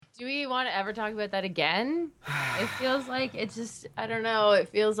Do we want to ever talk about that again? It feels like it's just, I don't know. It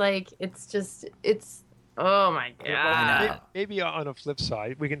feels like it's, oh my God. Maybe on a flip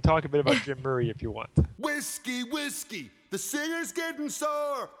side, we can talk a bit about Jim Murray if you want. Whiskey, whiskey, the singer's getting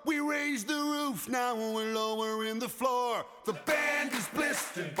sore. We raised the roof, now we're lowering the floor. The band is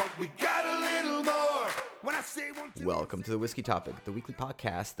blistered, but we got a little more. When I say one, two, Welcome to The Whiskey Topic, the weekly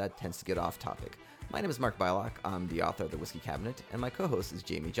podcast that tends to get off topic. My name is Mark Bylock, I'm the author of The Whiskey Cabinet, and my co-host is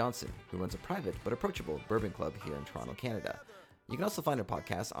Jamie Johnson, who runs a private but approachable bourbon club here in Toronto, Canada. You can also find our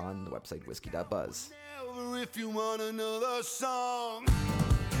podcast on the website whiskey.buzz. never if you want another song.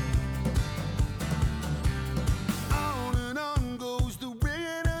 On and on goes the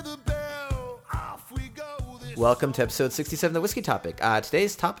ringing of the bell. Off we go. Welcome to episode 67 of The Whiskey Topic.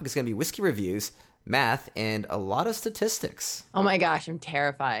 Today's topic is going to be whiskey reviews, math, and a lot of statistics. Oh my gosh, I'm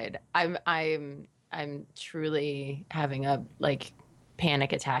terrified. I'm truly having a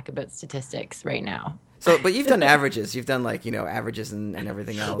panic attack about statistics right now. So, but you've done averages. You've done averages and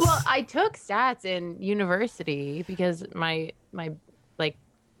everything else. Well, I took stats in university because I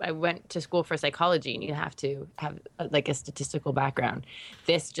went to school for psychology, and you have to have a statistical background.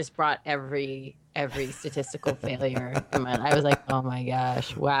 This just brought every statistical failure in my life. I was like, oh my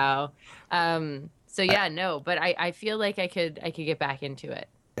gosh, wow. So yeah, no, but I feel like I could get back into it.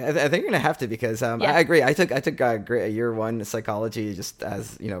 I think you're gonna have to because I agree. I took a year one psychology just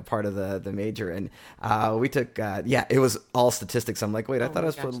as part of the major, and we took it was all statistics. I'm like, wait, I thought I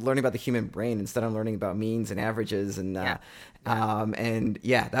was learning about the human brain instead. I'm learning about means and averages, and that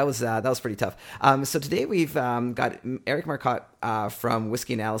was pretty tough. So today we've got Eric Marcotte from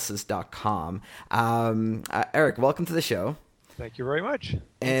whiskyanalysis.com. Eric, welcome to the show. Thank you very much.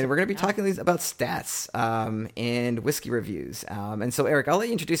 And we're going to be talking about stats and whiskey reviews. And so, Eric, I'll let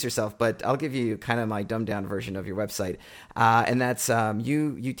you introduce yourself, but I'll give you kind of my dumbed-down version of your website. And that's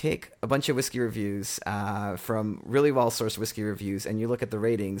you take a bunch of whiskey reviews from really well-sourced whiskey reviews, and you look at the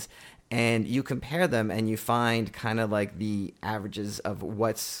ratings, and you compare them, and you find kind of like the averages of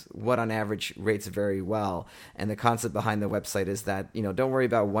what on average rates very well. And the concept behind the website is that, don't worry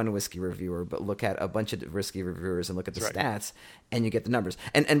about one whiskey reviewer, but look at a bunch of whiskey reviewers and look at the stats, and you get the numbers.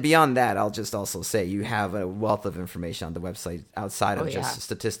 And beyond that, I'll just also say you have a wealth of information on the website outside of just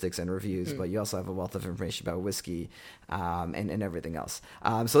statistics and reviews, but you also have a wealth of information about whiskey and everything else.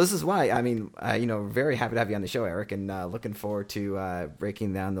 So this is why, very happy to have you on the show, Eric, and looking forward to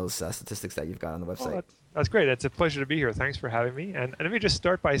breaking down those statistics that you've got on the website. Well, that's great. It's a pleasure to be here. Thanks for having me. And let me just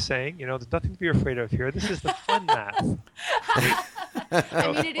start by saying, there's nothing to be afraid of here. This is the fun math. I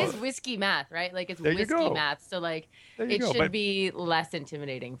mean, it is whiskey math, right? Like, it's whiskey math. So, it should be less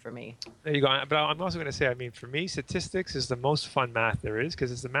intimidating for me. There you go. But I'm also going to say, for me, statistics is the most fun math there is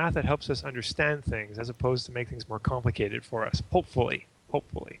because it's the math that helps us understand things as opposed to make things more complicated for us. Hopefully.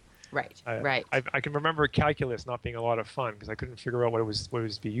 Right. I can remember calculus not being a lot of fun because I couldn't figure out what it was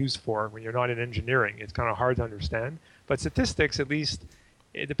to be used for. When you're not in engineering, it's kind of hard to understand. But statistics, at least,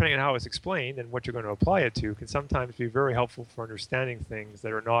 depending on how it's explained and what you're going to apply it to, can sometimes be very helpful for understanding things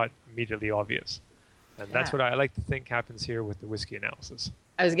that are not immediately obvious. And that's what I like to think happens here with the whiskey analysis.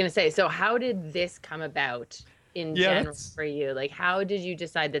 I was going to say, so how did this come about in general for you? Like, how did you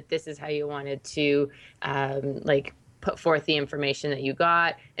decide that this is how you wanted to, put forth the information that you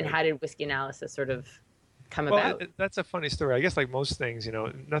got, and how did whiskey analysis sort of come about? That's a funny story. I guess like most things,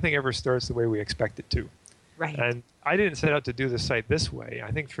 nothing ever starts the way we expect it to. Right. And I didn't set out to do the site this way. I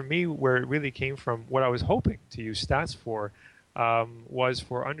think for me, where it really came from, what I was hoping to use stats for, was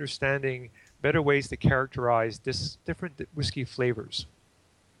for understanding better ways to characterize different whiskey flavors.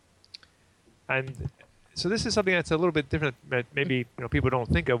 And so this is something that's a little bit different that maybe people don't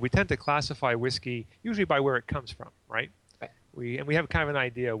think of. We tend to classify whiskey usually by where it comes from, right? We have kind of an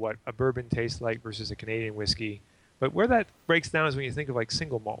idea what a bourbon tastes like versus a Canadian whiskey. But where that breaks down is when you think of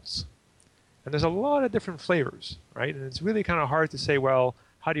single malts. And there's a lot of different flavors, right? And it's really kind of hard to say, well,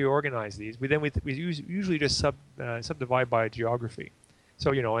 how do you organize these? We usually just subdivide by geography.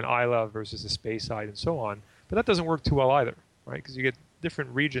 So, an Isla versus a Speyside and so on. But that doesn't work too well either, right? Because you get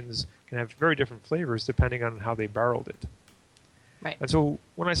different regions can have very different flavors depending on how they barreled it. Right. And so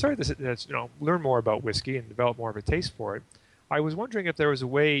when I started this, learn more about whiskey and develop more of a taste for it, I was wondering if there was a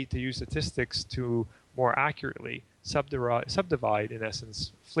way to use statistics to more accurately subdivide, in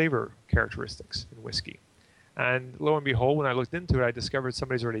essence, flavor characteristics in whiskey. And lo and behold, when I looked into it, I discovered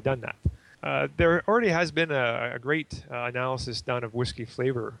somebody's already done that. There already has been a great analysis done of whiskey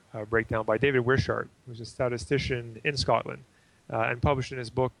flavor breakdown by David Wishart, who's a statistician in Scotland, and published in his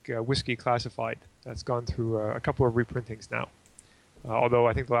book, Whiskey Classified. That's gone through a couple of reprintings now. Although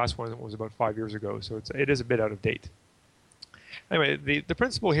I think the last one was about 5 years ago, so it is a bit out of date. Anyway, the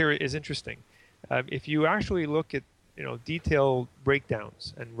principle here is interesting. If you actually look at detailed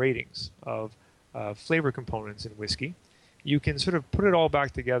breakdowns and ratings of flavor components in whiskey, you can sort of put it all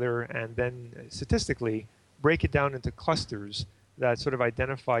back together and then statistically break it down into clusters that sort of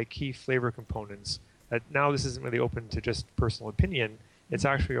identify key flavor components. That now this isn't really open to just personal opinion. It's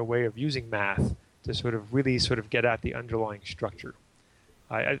actually a way of using math to sort of really sort of get at the underlying structure.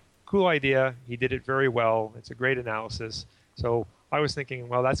 Cool idea. He did it very well. It's a great analysis. So I was thinking,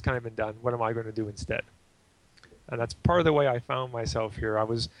 well, that's kind of been done. What am I going to do instead? And that's part of the way I found myself here.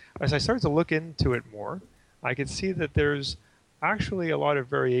 As I started to look into it more, I could see that there's actually a lot of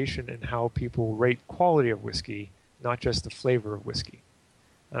variation in how people rate quality of whiskey, not just the flavor of whiskey.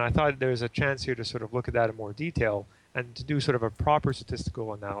 And I thought there was a chance here to sort of look at that in more detail and to do sort of a proper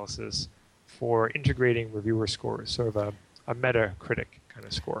statistical analysis for integrating reviewer scores, sort of a Meta-Critic kind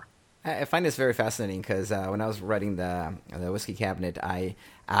of score. I find this very fascinating because when I was writing the whiskey cabinet, I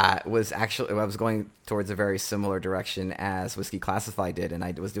was going towards a very similar direction as Whiskey Classified did, and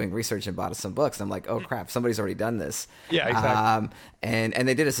I was doing research and bought some books. And I'm like, oh crap, somebody's already done this. Yeah, exactly. And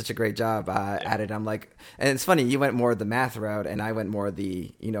they did such a great job at it. I'm like, and it's funny, you went more the math route, and I went more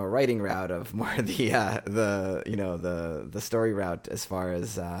the writing route of more the story route as far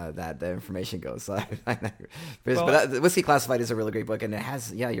as the information goes. So but Whiskey Classified is a really great book, and it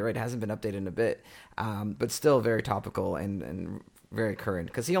has, you're right, it hasn't been updated in a bit, but still very topical and very current,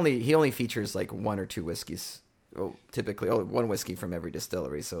 because he only features like one or two whiskeys, typically one whiskey from every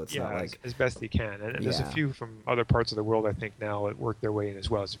distillery, so it's not like as best he can, and there's a few from other parts of the world I think now that work their way in as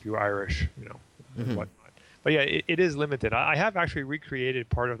well. There's a few Irish, and whatnot. But yeah, it is limited. I have actually recreated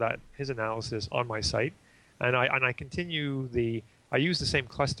part of his analysis on my site, and I continue I use the same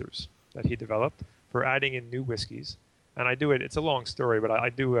clusters that he developed for adding in new whiskeys, and I do it. It's a long story, but I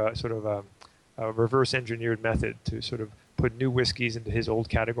do a sort of a reverse engineered method to sort of put new whiskeys into his old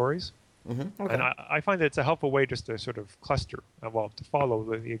categories. Mm-hmm. Okay. And I find that it's a helpful way just to sort of cluster, to follow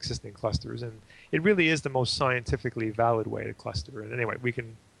the existing clusters. And it really is the most scientifically valid way to cluster. And anyway, we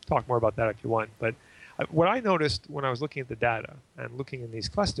can talk more about that if you want. But what I noticed when I was looking at the data and looking in these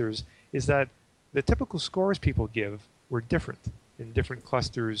clusters is that the typical scores people give were different in different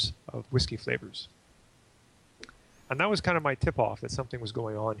clusters of whiskey flavors. And that was kind of my tip-off that something was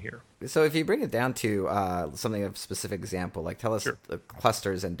going on here. So if you bring it down to something of a specific example, like tell us Sure. the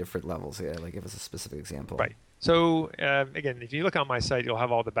clusters and different levels. Yeah, like give us a specific example. Right. So again, if you look on my site, you'll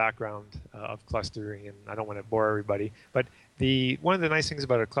have all the background of clustering, and I don't want to bore everybody. But one of the nice things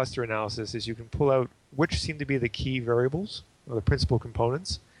about a cluster analysis is you can pull out which seem to be the key variables or the principal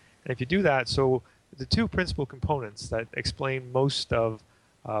components. And if you do that, so the two principal components that explain most of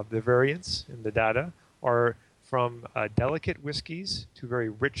the variance in the data are from delicate whiskeys to very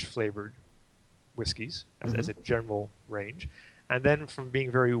rich flavored whiskeys as a general range, and then from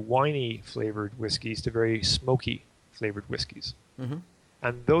being very winey flavored whiskeys to very smoky flavored whiskeys. Mm-hmm.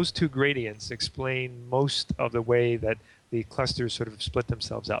 And those two gradients explain most of the way that the clusters sort of split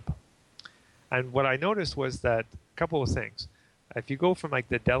themselves up. And what I noticed was that a couple of things. If you go from like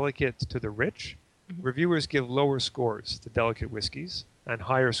the delicate to the rich, reviewers give lower scores to delicate whiskeys and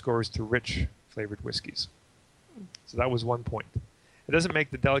higher scores to rich flavored whiskeys. So that was one point. It doesn't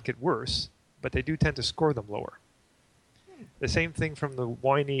make the delicate worse, but they do tend to score them lower. The same thing from the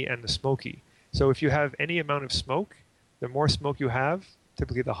winey and the smoky. So if you have any amount of smoke, the more smoke you have,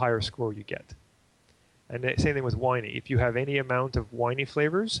 typically the higher score you get. And the same thing with winey. If you have any amount of winey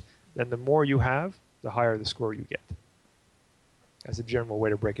flavors, then the more you have, the higher the score you get. That's a general way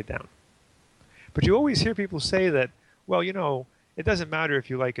to break it down. But you always hear people say that, well, it doesn't matter if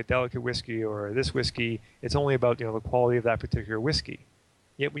you like a delicate whiskey or this whiskey. It's only about the quality of that particular whiskey.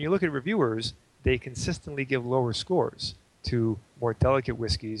 Yet when you look at reviewers, they consistently give lower scores to more delicate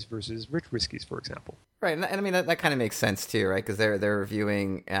whiskeys versus rich whiskeys, for example. Right, and I mean that kind of makes sense too, right? Because they're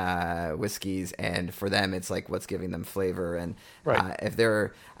reviewing whiskeys, and for them it's like what's giving them flavor. And right.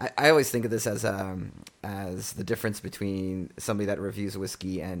 I always think of this as the difference between somebody that reviews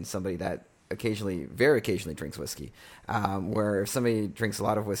whiskey and somebody that very occasionally drinks whiskey. Where if somebody drinks a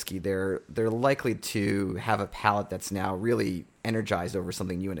lot of whiskey, they're likely to have a palate that's now really energized over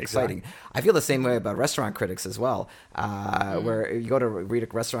something new and exciting. Exactly. I feel the same way about restaurant critics as well. Where you go to read a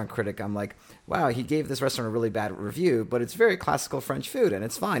restaurant critic, I'm like, wow, he gave this restaurant a really bad review, but it's very classical French food and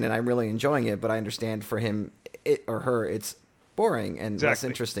it's fine and I'm really enjoying it. But I understand for him or her, it's boring and less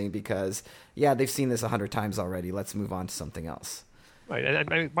interesting because they've seen this 100 times already. Let's move on to something else. Right,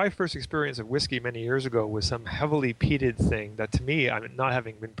 and my first experience of whiskey many years ago was some heavily peated thing that, to me, not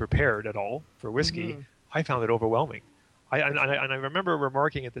having been prepared at all for whiskey, I found it overwhelming. I remember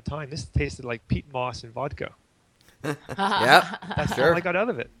remarking at the time, this tasted like peat moss and vodka. Yeah, That's sure. all I got out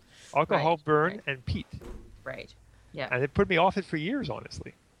of it. Alcohol, Right, burn, right. and peat. Right. Yeah. And it put me off it for years,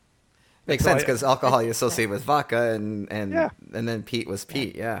 honestly. Makes So sense I- because alcohol you associate with vodka, and Yeah. and then peat was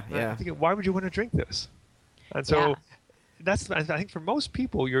peat. Yeah, I'm yeah. thinking, why would you want to drink this? And so Yeah. I think for most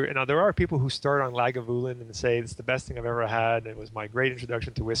people, there are people who start on Lagavulin and say it's the best thing I've ever had. It was my great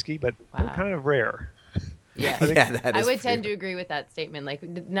introduction to whiskey, but they're Wow. kind of rare. Yeah. That I is would tend pretty- to agree with that statement. Like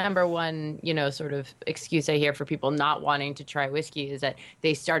the number one, sort of excuse I hear for people not wanting to try whiskey is that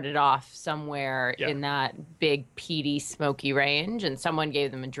they started off somewhere Yeah. in that big peaty, smoky range, and someone gave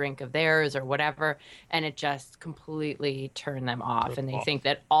them a drink of theirs or whatever, and it just completely turned them off, Turned and they off. think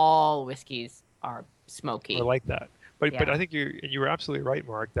that all whiskeys are smoky. Or like that. But Yeah. I think you were absolutely right,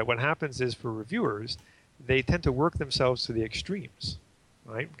 Mark, that what happens is for reviewers, they tend to work themselves to the extremes,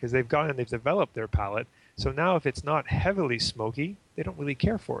 right? Because they've developed their palate. So now if it's not heavily smoky, they don't really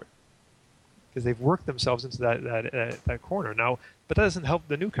care for it because they've worked themselves into that corner. Now, but that doesn't help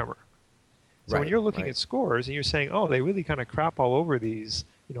the newcomer. So when Right, you're looking right. at scores and you're saying, oh, they really kind of crap all over these,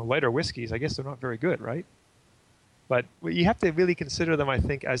 lighter whiskeys, I guess they're not very good, right? But you have to really consider them, I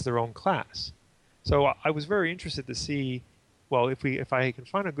think, as their own class. So I was very interested to see, well, if I can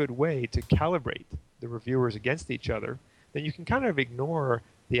find a good way to calibrate the reviewers against each other, then you can kind of ignore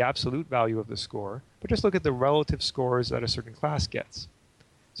the absolute value of the score, but just look at the relative scores that a certain class gets.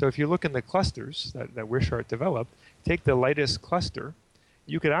 So if you look in the clusters that Wishart developed, take the lightest cluster,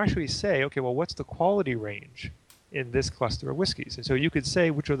 you could actually say, okay, well, what's the quality range in this cluster of whiskeys? And so you could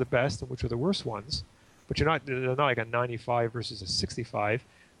say which are the best and which are the worst ones, but they're not like a 95 versus a 65.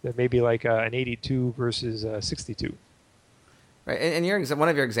 They're maybe like an 82 versus a 62. Right, and one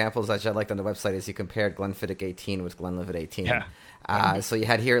of your examples that I liked on the website is you compared Glenfiddich 18 with Glenlivet 18. Yeah. So you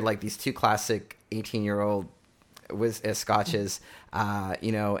had here like these two classic 18-year-old scotches,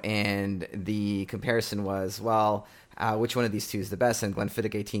 and the comparison was, well, which one of these two is the best? And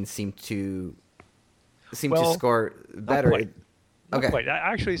Glenfiddich 18 seemed to score better. Not quite. Not Okay. quite.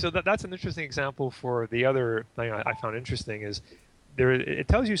 Actually, so that's an interesting example for the other thing I found interesting is it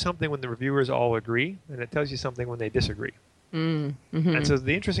tells you something when the reviewers all agree, and it tells you something when they disagree. Mm-hmm. And so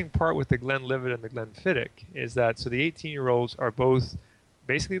the interesting part with the Glenlivet and the Glenfiddich is that so the 18-year-olds are both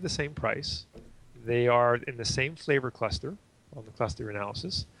basically the same price. They are in the same flavor cluster on the cluster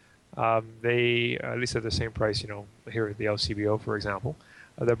analysis. They at least at the same price, here at the LCBO, for example.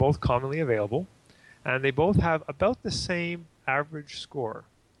 They're both commonly available, and they both have about the same average score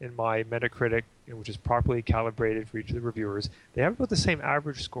in my Meta-Critic, which is properly calibrated for each of the reviewers. They have about the same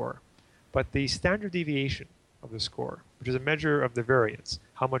average score, but the standard deviation of the score, which is a measure of the variance,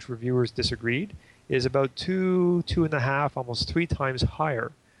 how much reviewers disagreed, is about 2.5, almost 3 times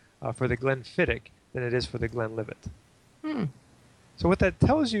higher for the Glenfiddich than it is for the Glenlivet. So what that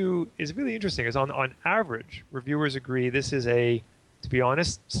tells you is really interesting, is on average, reviewers agree this is to be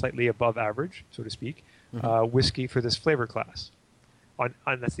honest, slightly above average, so to speak, whiskey for this flavor class.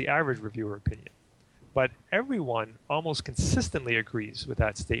 And that's the average reviewer opinion. But everyone almost consistently agrees with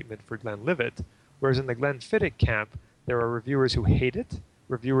that statement for Glenlivet, whereas in the Glenfiddich camp, there are reviewers who hate it,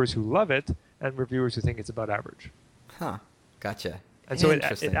 reviewers who love it, and reviewers who think it's about average. Huh. Gotcha. And so it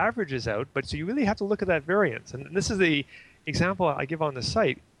Interesting. averages out, but so you really have to look at that variance. And this is the example I give on the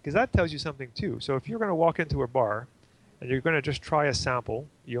site, because that tells you something too. So if you're going to walk into a bar and you're going to just try a sample,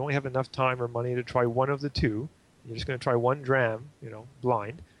 you only have enough time or money to try one of the two, you're just going to try one dram,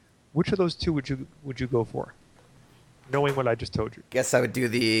 blind, which of those two would you go for? Knowing what I just told you. Guess I would do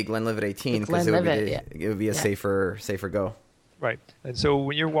the Glenlivet 18 because it would be a safer go. Right. And so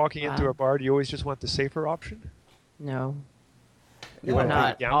when you're walking into Wow. a bar, do you always just want the safer option? No. You want to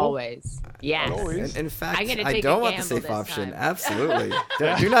Not gamble? always. Yes. Not always. In fact, I'm gonna I take don't a want the gamble safe this option. time. Absolutely.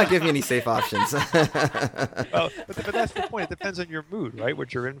 Do not give me any safe options. Well, but that's the point. It depends on your mood, right?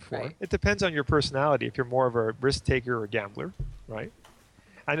 What you're in for. Right. It depends on your personality. If you're more of a risk taker or gambler, right?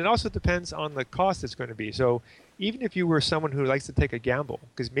 And it also depends on the cost it's going to be. So even if you were someone who likes to take a gamble,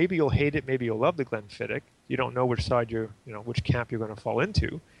 because maybe you'll hate it, maybe you'll love the Glenfiddich. You don't know which side which camp you're going to fall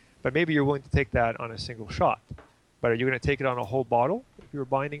into, but maybe you're willing to take that on a single shot. But are you going to take it on a whole bottle if you're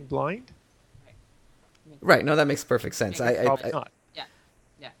buying blind? Right. No, that makes perfect sense. Probably not. Yeah.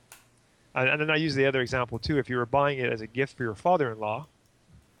 Yeah. And then I use the other example too. If you were buying it as a gift for your father-in-law,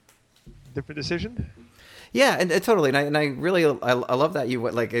 different decision. Yeah, and totally, and I really love that I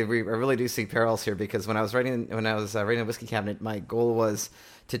really do see parallels here because when I was writing a whiskey cabinet, my goal was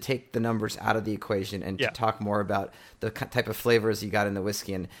to take the numbers out of the equation and to talk more about the type of flavors you got in the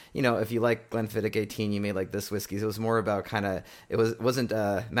whiskey. And, if you like Glenfiddich 18, you may like this whiskey. It was more about it wasn't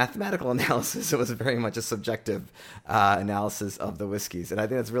a mathematical analysis. It was very much a subjective analysis of the whiskeys. And I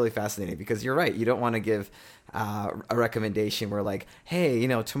think that's really fascinating because you're right. You don't want to give a recommendation where like, hey,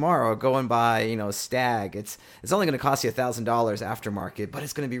 tomorrow go and buy, Stag. It's only going to cost you $1,000 aftermarket, but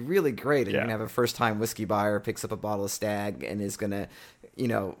it's going to be really great. And you're going to have a first time whiskey buyer picks up a bottle of Stag and is going to,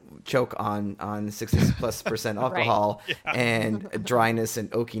 choke on 60+% alcohol and dryness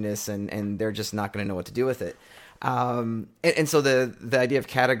and oakiness, and they're just not going to know what to do with it. And so the idea of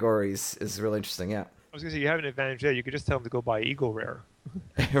categories is really interesting. Yeah. I was going to say, you have an advantage there. You could just tell them to go buy Eagle Rare.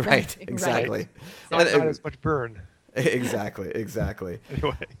 Right, exactly. Not as much burn. Exactly.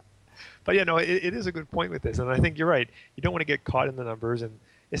 Anyway, but it is a good point with this, and I think you're right. You don't want to get caught in the numbers, and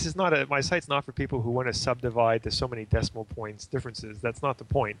this is not my site's not for people who want to subdivide to so many decimal points differences. That's not the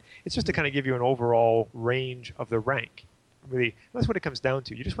point. It's just to kind of give you an overall range of the rank. Really, that's what it comes down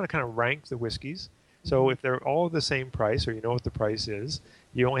to. You just want to kind of rank the whiskeys. So if they're all the same price, or you know what the price is,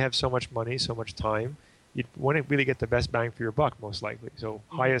 you only have so much money, so much time. You want to really get the best bang for your buck, most likely. So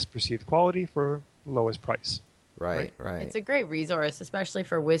highest perceived quality for lowest price. Right. It's a great resource, especially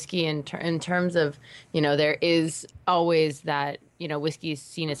for whiskey in terms of, there is always that, whiskey is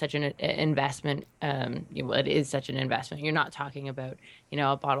seen as such an investment. It is such an investment. You're not talking about,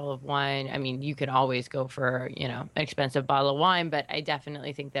 a bottle of wine. I mean, you can always go for, an expensive bottle of wine, but I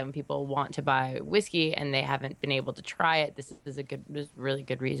definitely think that when people want to buy whiskey and they haven't been able to try it, this is a really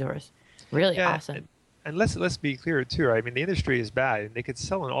good resource. Really awesome. And let's be clear too. I mean, the industry is bad, and they could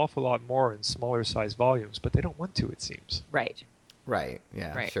sell an awful lot more in smaller size volumes, but they don't want to. It seems. Right.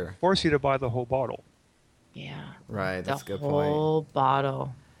 Yeah. Right. Sure. Force you to buy the whole bottle. Yeah. Right. That's a good point. The whole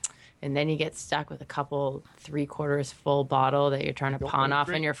bottle, and then you get stuck with a couple 3/4 full bottle that you're trying to pawn off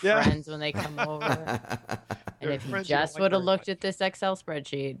on your friends when they come over. And if you just would have looked at this Excel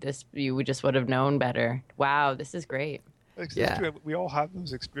spreadsheet, you would have known better. Wow, this is great. We all have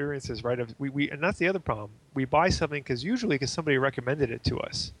those experiences, right? And that's the other problem. We buy something because somebody recommended it to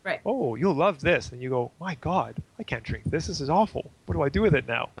us. Right. Oh, you'll love this. And you go, my God, I can't drink this. This is awful. What do I do with it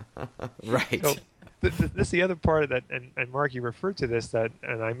now? Right. So this is the other part of that. And Mark, you referred to this, and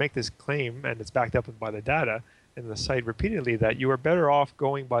I make this claim, and it's backed up by the data in the site repeatedly, that you are better off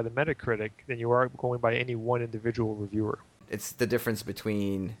going by the Meta-Critic than you are going by any one individual reviewer. It's the difference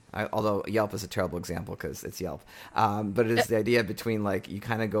between, although Yelp is a terrible example because it's Yelp, but it is the idea between like you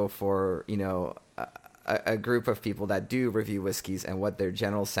kind of go for, a group of people that do review whiskeys and what their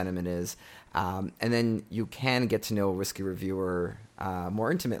general sentiment is. And then you can get to know a whiskey reviewer more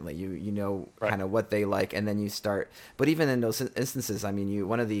intimately. You know kind of what they like, and then you start. But even in those instances, I mean,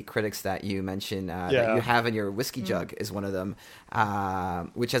 one of the critics that you mentioned that you have in your whiskey jug is one of them,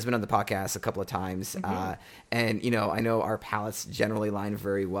 which has been on the podcast a couple of times. And I know our palates generally line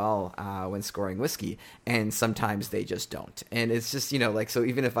very well when scoring whiskey, and sometimes they just don't. And it's just so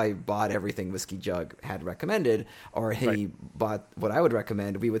even if I bought everything Whiskey Jug had recommended, or he bought what I would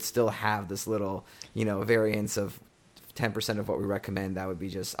recommend, we would still have this little variance of 10% of what we recommend that would be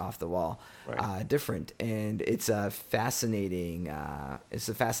just off the wall different. And it's a fascinating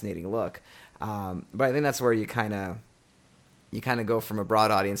look, but I think that's where you kind of go from a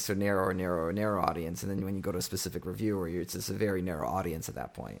broad audience to a narrow audience, and then when you go to a specific reviewer, it's just a very narrow audience at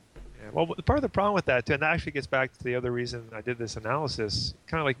that point. Well, part of the problem with that, and that actually gets back to the other reason I did this analysis,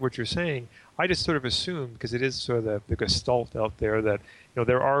 kind of like what you're saying, I just sort of assumed, because it is sort of the gestalt out there, that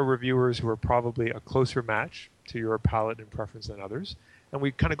there are reviewers who are probably a closer match to your palate and preference than others, and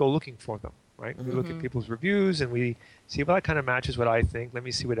we kind of go looking for them, right? We look at people's reviews and we see, well, that kind of matches what I think. Let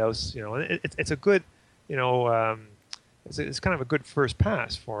me see what else, it's a good, it's kind of a good first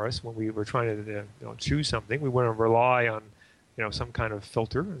pass for us when we were trying to choose something. We want to rely on some kind of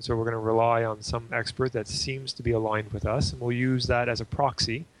filter, and so we're going to rely on some expert that seems to be aligned with us, and we'll use that as a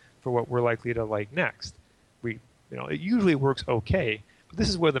proxy for what we're likely to like next. It usually works okay, but this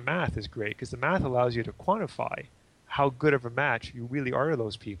is where the math is great, because the math allows you to quantify how good of a match you really are to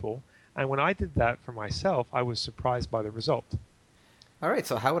those people. And when I did that for myself, I was surprised by the result. All right,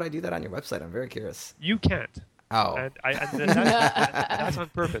 so how would I do that on your website? I'm very curious. You can't. Oh. And that's on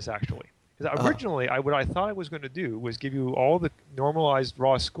purpose, actually. Originally, what I thought I was going to do was give you all the normalized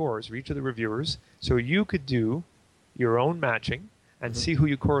raw scores for each of the reviewers, so you could do your own matching and see who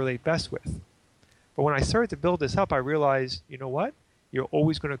you correlate best with. But when I started to build this up, I realized, you know what? You're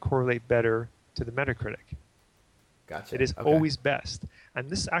always going to correlate better to the Meta-Critic. Gotcha. It is always best. And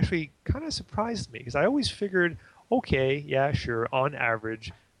this actually kind of surprised me, because I always figured, okay, yeah, sure, on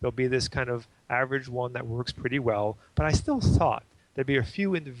average, there'll be this kind of average one that works pretty well. But I still thought there'd be a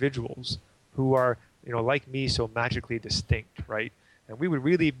few individuals who are, like me, so magically distinct, right? And we would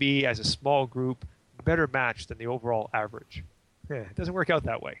really be, as a small group, better matched than the overall average. Yeah, it doesn't work out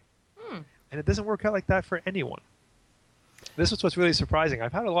that way. And it doesn't work out like that for anyone. This is what's really surprising.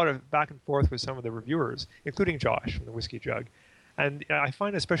 I've had a lot of back and forth with some of the reviewers, including Josh from the Whiskey Jug. And I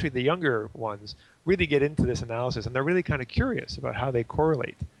find especially the younger ones really get into this analysis, and they're really kind of curious about how they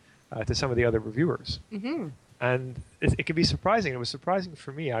correlate to some of the other reviewers. Mm-hmm. And it can be surprising. It was surprising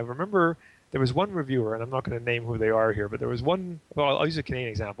for me. I remember there was one reviewer, and I'm not going to name who they are here, but there was one, well, I'll use a Canadian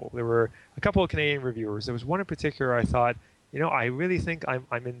example. There were a couple of Canadian reviewers. There was one in particular I thought, I really think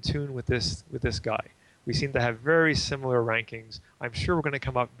I'm in tune with this guy. We seem to have very similar rankings. I'm sure we're going to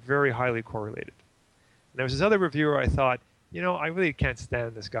come up very highly correlated. And there was this other reviewer I thought, I really can't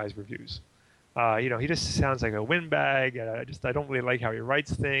stand this guy's reviews. He just sounds like a windbag. I don't really like how he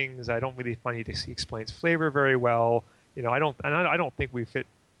writes things. I don't really find he explains flavor very well. I don't think we fit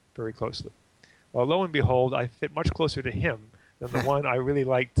very closely. Well, lo and behold, I fit much closer to him than the one I really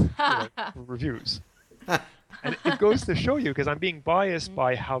liked reviews. And it goes to show you, because I'm being biased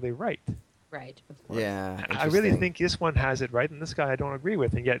by how they write. Right, of course. Yeah, I really think this one has it right, and this guy I don't agree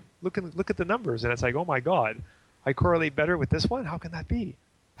with. And yet, look at the numbers, and it's like, oh my God, I correlate better with this one? How can that be?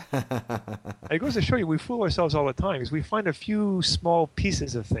 It goes to show you, we fool ourselves all the time, because we find a few small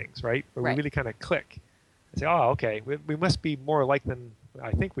pieces of things, right, where we really kind of click. And say, oh, okay, we must be more alike than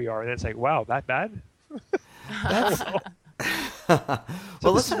I think we are. And it's like, wow, that bad?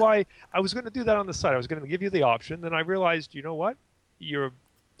 So this is why I was going to do that on the side. I was going to give you the option. Then I realized, you know what?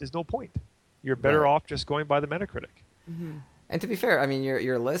 There's no point. You're better off just going by the Meta-Critic. Mm-hmm. And to be fair, I mean,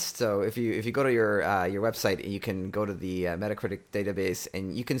 your list. So if you go to your website, you can go to the Meta-Critic database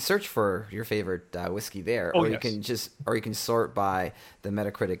and you can search for your favorite whiskey there, or you can sort by the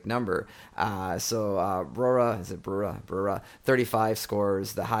Meta-Critic number. So Brora 35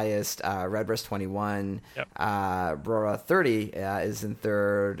 scores the highest. Redbreast 21. Yep. Brora 30 is in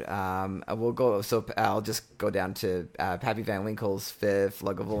third. We'll go. So I'll just go down to Pappy Van Winkle's fifth.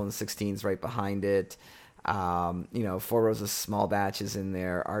 Lagavulin 16's right behind it. Four Roses Small Batch is in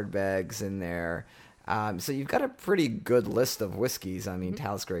there, Ardbeg's in there. So you've got a pretty good list of whiskeys. I mean,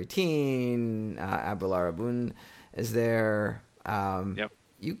 Talisker 18, Abelard Abun is there.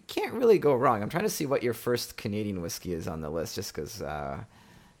 You can't really go wrong. I'm trying to see what your first Canadian whiskey is on the list, just because. You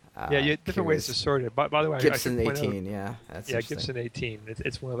have different ways to sort it. By the way, Gibson I 18, that's Gibson 18.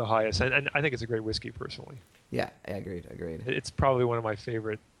 It's one of the highest, and I think it's a great whiskey personally. Yeah, agreed. It's probably one of my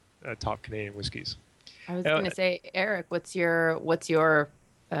favorite top Canadian whiskeys. I was going to say, Eric, what's your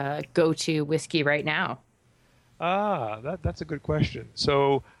go-to whiskey right now? That's a good question.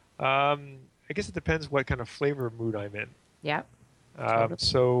 So I guess it depends what kind of flavor mood I'm in. Yep.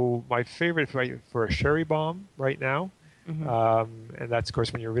 So my favorite for a sherry bomb right now, and that's of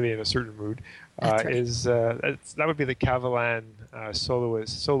course when you're really in a certain mood, is that would be the Cavalan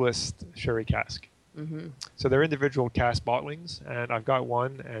Soloist Sherry Cask. Mm-hmm. So they're individual cask bottlings, and I've got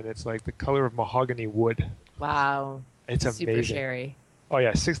one, and it's like the color of mahogany wood. Wow. It's super amazing. sherry. Oh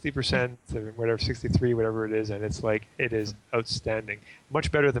yeah, 60%, whatever, 63, whatever it is, and it's like, it is outstanding.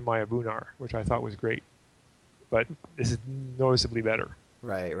 Much better than my Abunar, which I thought was great. But this is noticeably better.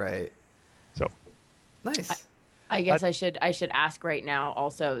 Right. So. Nice. I guess I should ask right now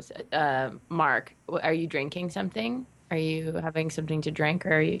also, Mark, are you drinking something? Are you having something to drink,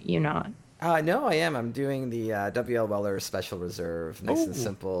 or are you not? No, I am. I'm doing the W.L. Weller Special Reserve, nice and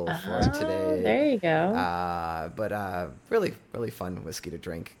simple for today. There you go. But really, really fun whiskey to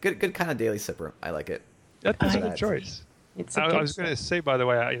drink. Good kind of daily sipper. I like it. That's a good choice. I was going to say, by the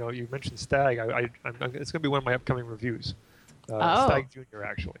way, you mentioned Stag. It's going to be one of my upcoming reviews. Stag Junior,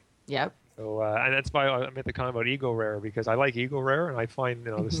 actually. Yep. So, and that's why I made the comment about Eagle Rare, because I like Eagle Rare, and I find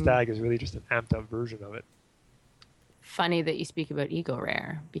the Stag is really just an amped up version of it. Funny that you speak about Eagle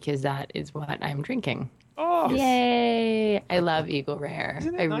Rare, because that is what I'm drinking. Oh, yay! I love Eagle Rare.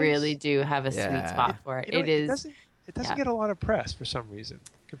 I nice? Really do have a sweet spot for it. It doesn't get a lot of press for some reason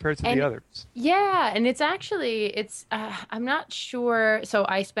compared to the others. Yeah, and it's I'm not sure. So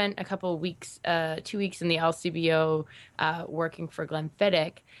I spent a couple of weeks, 2 weeks in the LCBO working for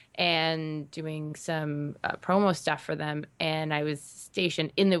Glenfiddich and doing some promo stuff for them. And I was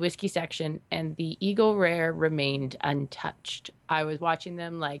stationed in the whiskey section, and the Eagle Rare remained untouched. I was watching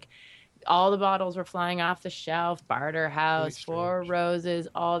them like all the bottles were flying off the shelf, Barter House, Four Roses,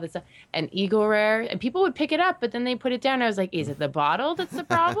 all this stuff, and Eagle Rare, and people would pick it up, but then they put it down. I was like, is it the bottle that's the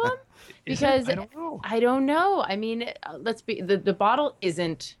problem? Because I don't know. I mean, the bottle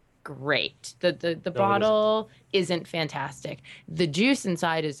isn't great. The bottle isn't fantastic. The juice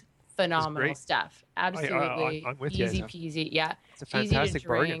inside is phenomenal stuff. Absolutely I'm with easy you. peasy. Yeah. It's a fantastic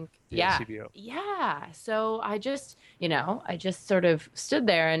bargain. The Yeah. LCBO. Yeah. So I just, sort of stood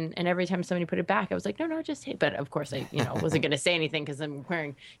there and every time somebody put it back, I was like, no, just hey. But of course I, wasn't going to say anything because I'm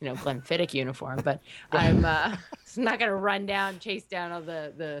wearing, Glenfiddich uniform, but I'm not going to run down, chase down all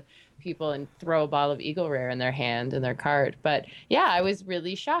the people and throw a bottle of Eagle Rare in their hand in their cart. But yeah, I was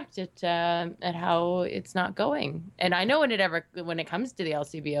really shocked at how it's not going. And I know when it comes to the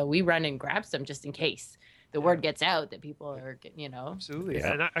LCBO, we run and grab some just in case the word gets out that people are, Absolutely.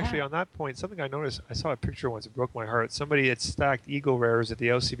 Yeah. And actually, on that point, something I noticed, I saw a picture once, it broke my heart. Somebody had stacked Eagle Rares at the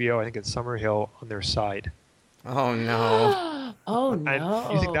LCBO, I think at Summerhill, on their side. Oh, no. Oh, And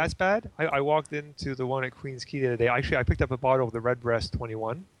no. you think that's bad? I walked into the one at Queen's Quay the other day. Actually, I picked up a bottle of the Redbreast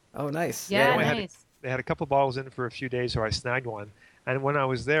 21. Oh, nice. Yeah, They nice. had a couple bottles in for a few days, so I snagged one. And when I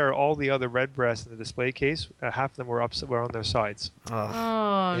was there, all the other Redbreasts in the display case, half of them were on their sides. Oh.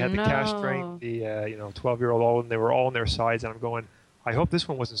 Oh, They had the no. cash strength, the 12-year-old old, and they were all on their sides. And I'm going, I hope this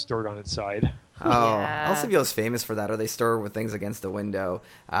one wasn't stored on its side. Oh, Yeah. LCBO is famous for that, or they store with things against the window.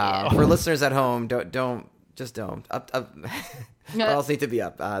 Yeah. For listeners at home, don't. Up. Yeah. Bottles need to be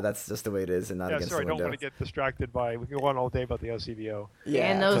up. That's just the way it is, and not Yeah, against sorry, the don't window. want to get distracted by. We can go on all day about the LCBO.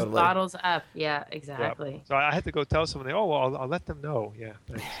 Yeah, and those totally. bottles up. Yeah, Yeah. exactly. So I had to go tell someone. Oh, well, I'll let them know. Yeah.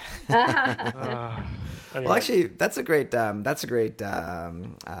 Thanks. Anyway. Well, actually, that's a great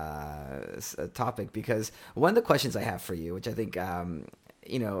topic, because one of the questions I have for you, which I think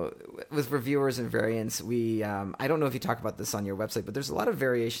with reviewers and variants, we I don't know if you talk about this on your website, but there's a lot of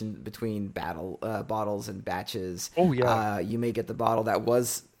variation between bottles and batches. Oh, yeah. You may get the bottle that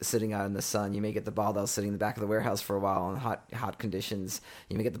was sitting out in the sun. You may get the bottle that was sitting in the back of the warehouse for a while in hot conditions.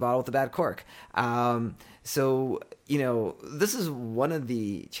 You may get the bottle with the bad cork. So this is one of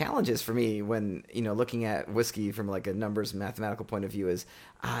the challenges for me when looking at whiskey from like a numbers mathematical point of view is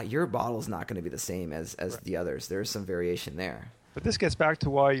your bottle is not going to be the same as the others. There's some variation there. But this gets back to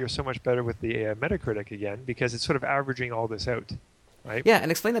why you're so much better with the Meta-Critic again, because it's sort of averaging all this out, right? Yeah, and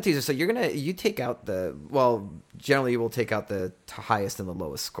explain that to users. So you take out generally you will take out the highest and the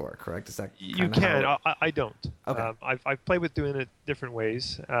lowest score, correct? Is that You can. I don't. Okay. I've played with doing it different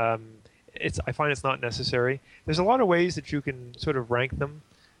ways. I find it's not necessary. There's a lot of ways that you can sort of rank them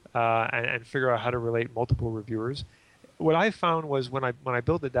and figure out how to relate multiple reviewers. What I found was when I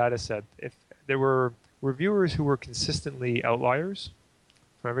built the data set, if there were reviewers who were consistently outliers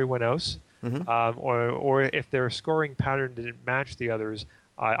from everyone else, or if their scoring pattern didn't match the others,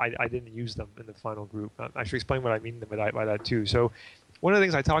 I didn't use them in the final group. I should explain what I mean by that too. So one of the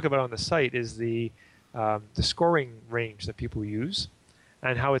things I talk about on the site is the scoring range that people use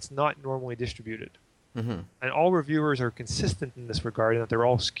and how it's not normally distributed. Mm-hmm. And all reviewers are consistent in this regard, and that they're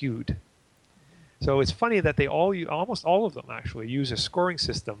all skewed. So it's funny that they almost all of them actually use a scoring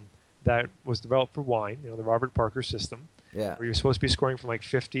system that was developed for wine, the Robert Parker system, Yeah. where you're supposed to be scoring from like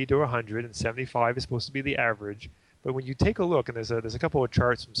 50 to 100, and 75 is supposed to be the average. But when you take a look, and there's a couple of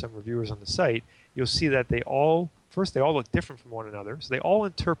charts from some reviewers on the site, you'll see that they all look different from one another. So they all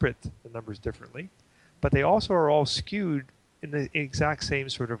interpret the numbers differently, but they also are all skewed in the exact same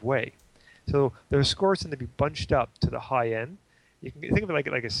sort of way. So their scores tend to be bunched up to the high end. You can think of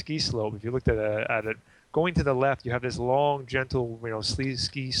it like a ski slope. If you looked at it, going to the left, you have this long, gentle,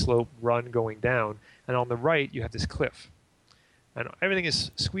 ski slope run going down, and on the right, you have this cliff, and everything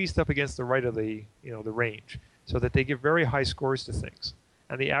is squeezed up against the right of the range, so that they give very high scores to things,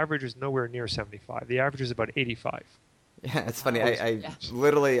 and the average is nowhere near 75. The average is about 85. Yeah, it's funny.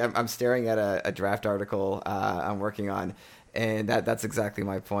 I'm staring at a draft article I'm working on, and that's exactly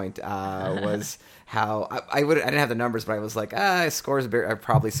my point. Was how I didn't have the numbers, but I was like, scores are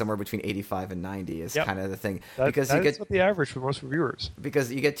probably somewhere between 85 and 90 is kind of the thing, because you get what the average for most reviewers.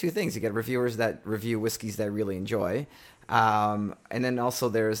 Because you get two things: you get reviewers that review whiskeys that really enjoy, and then also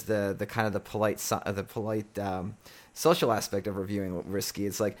there's the kind of the polite social aspect of reviewing whiskey.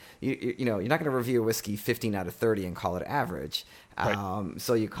 It's like you're not going to review a whiskey 15 out of 30 and call it average. Right.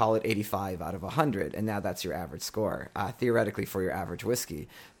 So you call it 85 out of 100, and now that's your average score, theoretically, for your average whiskey.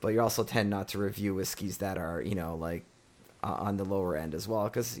 But you also tend not to review whiskeys that are on the lower end as well,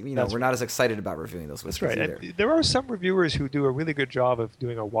 because we're not as excited about reviewing those whiskeys That's right. either. And there are some reviewers who do a really good job of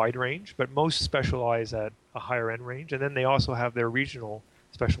doing a wide range, but most specialize at a higher end range, and then they also have their regional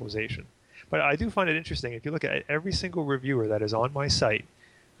specialization. But I do find it interesting. If you look at every single reviewer that is on my site,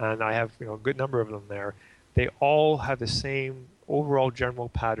 and I have a good number of them there, they all have the same overall general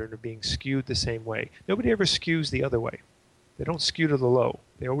pattern of being skewed the same way. Nobody ever skews the other way. They don't skew to the low.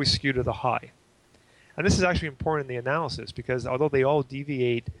 They always skew to the high. And this is actually important in the analysis, because although they all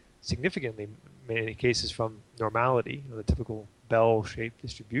deviate significantly in many cases from normality, the typical bell-shaped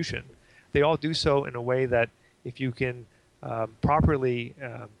distribution, they all do so in a way that if you can properly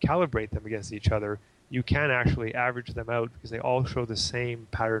calibrate them against each other, you can actually average them out because they all show the same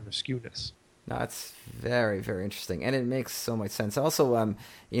pattern of skewness. No, it's very, very interesting, and it makes so much sense. Also,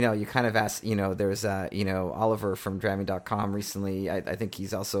 you kind of asked, there's, Oliver from Dramming.com recently. I think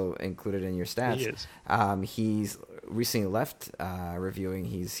he's also included in your stats. He is. He's recently left reviewing.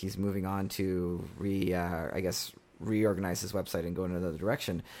 He's moving on to reorganize his website and go in another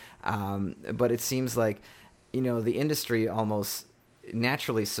direction. But it seems like, the industry almost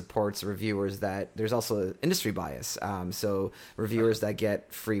naturally supports reviewers that there's also industry bias. So reviewers that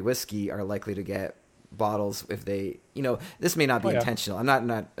get free whiskey are likely to get bottles if they, this may not be intentional. I'm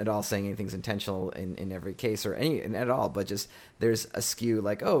not at all saying anything's intentional in every case or at all, but just there's a skew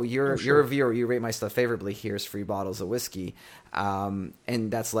like, you're a reviewer, you rate my stuff favorably, here's free bottles of whiskey. And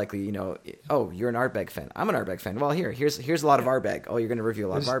that's likely, you're an Ardbeg fan. I'm an Ardbeg fan. Well, here's a lot of Ardbeg. Oh, you're going to review a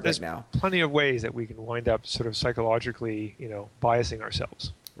lot of Ardbeg now. Plenty of ways that we can wind up sort of psychologically, biasing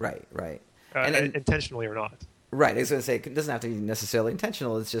ourselves. Right. And intentionally or not. Right. I was going to say, it doesn't have to be necessarily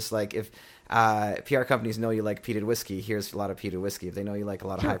intentional. It's just like if PR companies know you like peated whiskey, here's a lot of peated whiskey. If they know you like a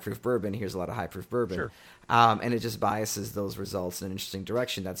lot of high-proof bourbon, here's a lot of high-proof bourbon. Sure. And it just biases those results in an interesting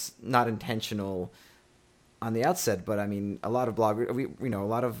direction. That's not intentional on the outset, but I mean, a lot of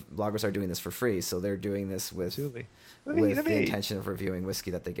bloggers are doing this for free, so they're doing this with the intention of reviewing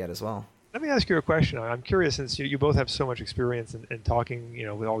whiskey that they get as well. Let me ask you a question. I'm curious, since you both have so much experience in talking,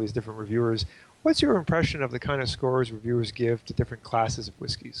 with all these different reviewers. What's your impression of the kind of scores reviewers give to different classes of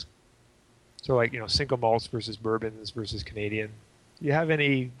whiskeys? So, like, single malts versus bourbons versus Canadian. Do you have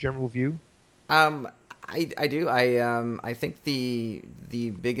any general view? I do. I think the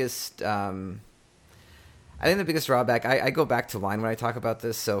biggest. I think the biggest drawback, I go back to wine when I talk about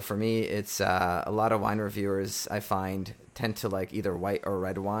this. So for me, it's a lot of wine reviewers I find tend to like either white or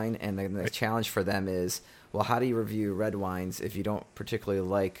red wine. And then the challenge for them is, well, how do you review red wines if you don't particularly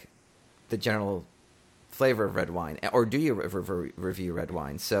like the general flavor of red wine? Or do you review red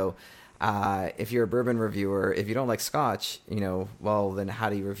wine? So if you're a bourbon reviewer, if you don't like Scotch, well, then how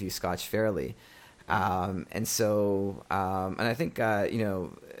do you review Scotch fairly? And I think,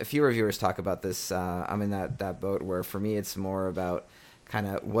 a few reviewers talk about this. I'm in that boat where for me, it's more about kind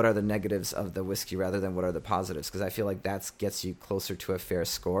of what are the negatives of the whiskey rather than what are the positives. Cause I feel like that gets you closer to a fair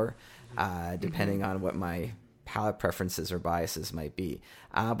score, depending on what my palate preferences or biases might be.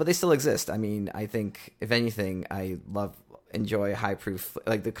 But they still exist. I mean, I think if anything, I enjoy high proof,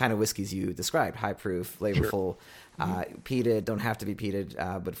 like the kind of whiskeys you described, high proof, flavorful, peated, don't have to be peated,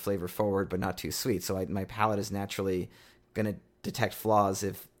 but flavor forward, but not too sweet. So my palate is naturally going to detect flaws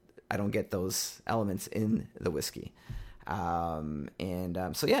if I don't get those elements in the whiskey. I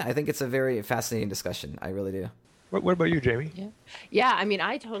think it's a very fascinating discussion. I really do. What about you, Jamie? Yeah. I mean,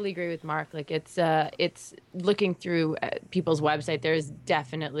 I totally agree with Mark. Like, it's looking through people's website. There's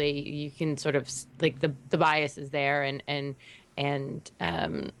definitely, you can sort of like the bias is there, and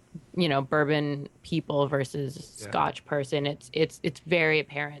bourbon people versus Scotch person. It's very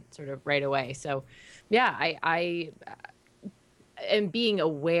apparent sort of right away. So, yeah, I and being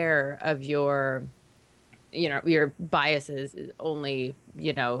aware of your biases is only,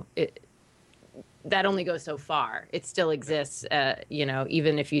 that only goes so far. It still exists,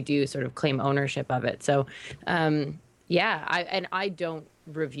 even if you do sort of claim ownership of it. So, I don't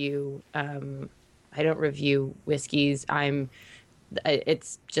review whiskeys.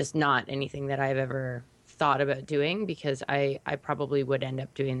 It's just not anything that I've ever thought about doing because I probably would end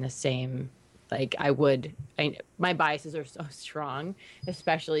up doing the same. Like my biases are so strong,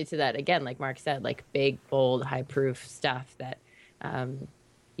 especially to that, again, like Mark said, like big, bold, high proof stuff that,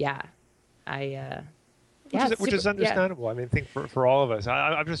 which is understandable. I mean, I think for all of us,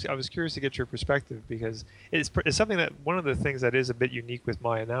 I was curious to get your perspective because it's something that one of the things that is a bit unique with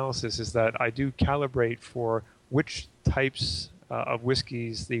my analysis is that I do calibrate for which types of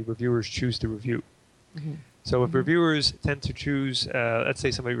whiskeys the reviewers choose to review. Mm-hmm. So if reviewers tend to choose, let's say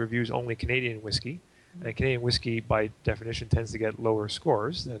somebody reviews only Canadian whiskey, and Canadian whiskey by definition tends to get lower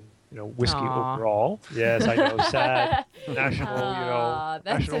scores than whiskey overall. Yes, I know, sad.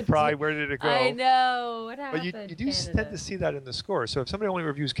 National pride. Where did it go? I know. What happened? But you do tend to see that in the score. So if somebody only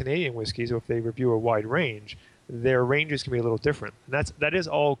reviews Canadian whiskeys, or if they review a wide range, their ranges can be a little different. And that is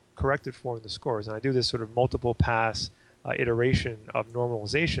all corrected for in the scores. And I do this sort of multiple pass iteration of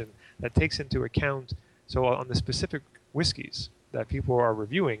normalization that takes into account. So on the specific whiskeys that people are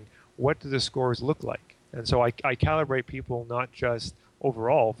reviewing, what do the scores look like? And so I calibrate people not just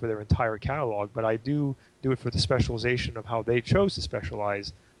overall for their entire catalog, but I do it for the specialization of how they chose to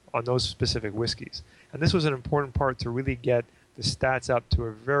specialize on those specific whiskeys. And this was an important part to really get the stats up to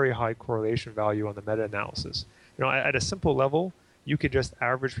a very high correlation value on the meta-analysis. At a simple level, you could just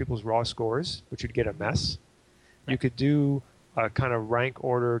average people's raw scores, which would get a mess. You could do a kind of rank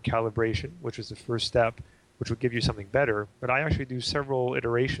order calibration, which is the first step, which would give you something better. But I actually do several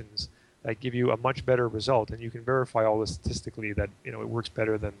iterations that give you a much better result, and you can verify all this statistically that it works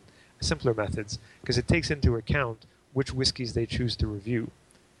better than simpler methods because it takes into account which whiskeys they choose to review,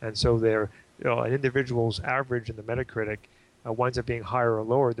 and so an individual's average in the Meta-Critic winds up being higher or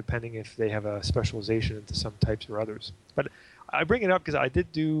lower depending if they have a specialization into some types or others. But I bring it up because I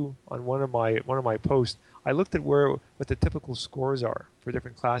did do on one of my posts. I looked at what the typical scores are for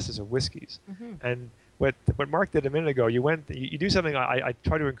different classes of whiskeys, and what Mark did a minute ago. You do something I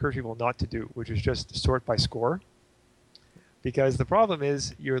try to encourage people not to do, which is just sort by score, because the problem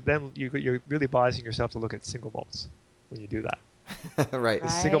is you're really biasing yourself to look at single malts when you do that. Right.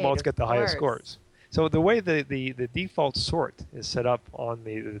 Single malts get the highest scores. So the way the default sort is set up on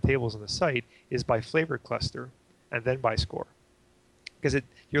the tables on the site is by flavor cluster and then by score, because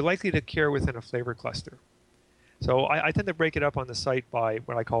you're likely to care within a flavor cluster. So I tend to break it up on the site by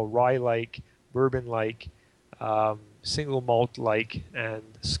what I call rye-like, bourbon-like, single malt-like, and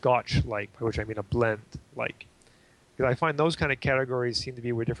Scotch-like, by which I mean a blend-like. Because I find those kind of categories seem to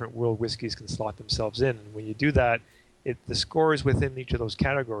be where different world whiskeys can slot themselves in. And when you do that, the scores within each of those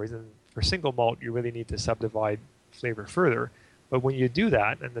categories, and for single malt, you really need to subdivide flavor further. But when you do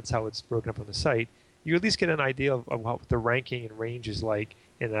that, and that's how it's broken up on the site, you at least get an idea of what the ranking and range is like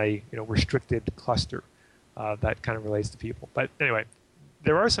in a restricted cluster that kind of relates to people. But anyway,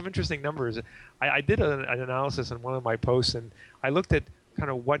 there are some interesting numbers. I did an analysis on one of my posts, and I looked at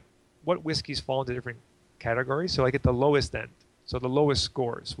kind of what whiskeys fall into different categories. So like at the lowest end, so the lowest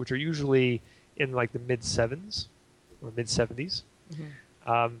scores, which are usually in like the mid-7s or mid-70s,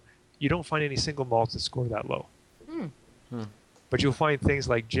 you don't find any single malts that score that low. But you'll find things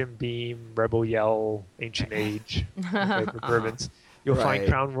like Jim Beam, Rebel Yell, Ancient Age, for bourbons. You'll find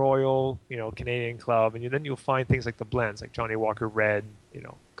Crown Royal, Canadian Club, and then you'll find things like the blends, like Johnny Walker Red,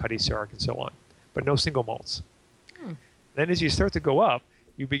 Cutty Sark, and so on. But no single malts. Then as you start to go up,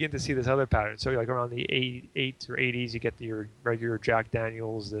 you begin to see this other pattern. So like around the 8s or 80s, you get your regular Jack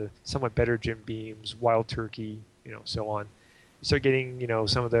Daniels, the somewhat better Jim Beams, Wild Turkey, so on. You start getting,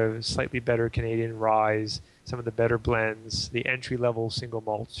 some of the slightly better Canadian ryes, some of the better blends, the entry-level single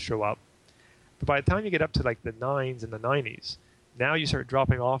malts show up. But by the time you get up to like the 9s and the 90s, now you start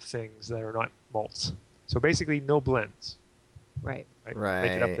dropping off things that are not malts. So basically no blends. Right. Make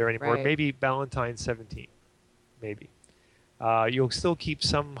it up there anymore. Right. Maybe Ballantine 17. Maybe. You'll still keep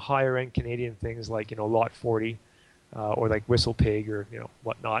some higher-end Canadian things like, Lot 40 or like Whistle Pig or,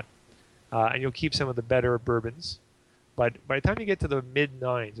 whatnot. And you'll keep some of the better bourbons. But by the time you get to the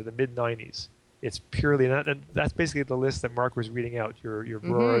mid-9s or the mid-90s, it's purely that. And that's basically the list that Mark was reading out. Your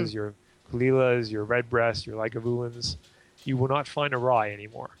Broras, your Kalilas, your Redbreasts, your Lagavulins. You will not find a rye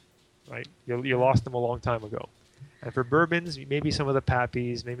anymore, right? You lost them a long time ago. And for bourbons, maybe some of the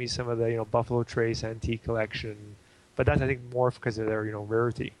Pappies, maybe some of the Buffalo Trace Antique Collection, but that's I think more because of their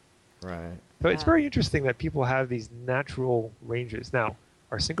rarity. Right. So it's very interesting that people have these natural ranges. Now,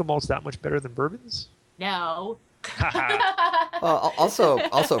 are single malts that much better than bourbons? No. Well,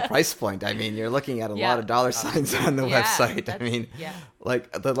 also price point. I mean, you're looking at a lot of dollar signs on the website. I mean,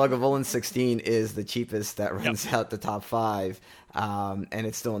 like the Lagavulin 16 is the cheapest that runs out the top 5, and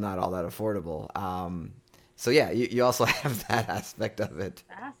it's still not all that affordable. So yeah, you also have that aspect of it.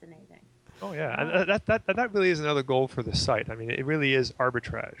 Fascinating. Oh yeah, and that really is another goal for the site. I mean, it really is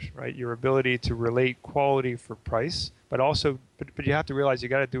arbitrage, right? Your ability to relate quality for price, but you have to realize you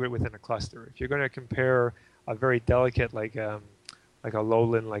got to do it within a cluster. If you're going to compare a very delicate like a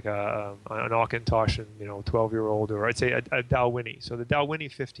Lowland, like an Auchentoshan, 12-year-old, or I'd say a Dalwhinnie. So the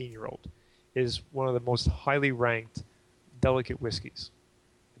Dalwhinnie 15-year-old is one of the most highly ranked delicate whiskeys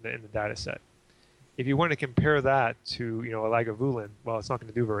in the data set. If you want to compare that to a Lagavulin, well, it's not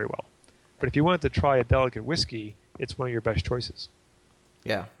going to do very well. But if you wanted to try a delicate whiskey, it's one of your best choices.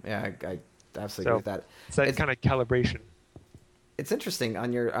 Yeah, I absolutely agree with that. It's that kind of calibration. It's interesting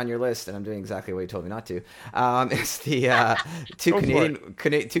on your list, and I'm doing exactly what you told me not to. It's the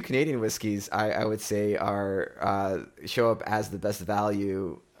two Canadian whiskeys I would say are show up as the best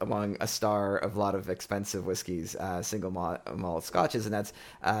value among a star of a lot of expensive whiskeys, single malt scotches, and that's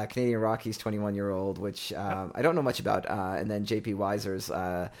Canadian Rockies 21-year-old, which I don't know much about, and then J.P. Weiser's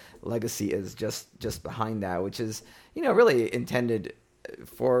Legacy is just behind that, which is really intended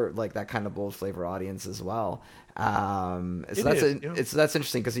for like that kind of bold flavor audience as well. So that's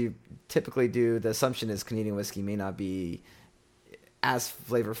interesting because you typically do the assumption is Canadian whiskey may not be as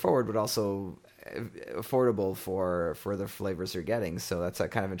flavor forward, but also affordable for the flavors you're getting. So that's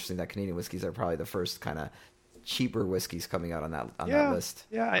kind of interesting that Canadian whiskeys are probably the first kind of cheaper whiskeys coming out on that list.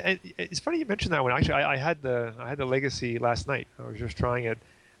 Yeah, it's funny you mentioned that one. Actually, I had the Legacy last night. I was just trying it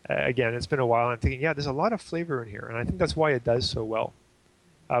again. It's been a while. I'm thinking, there's a lot of flavor in here, and I think that's why it does so well.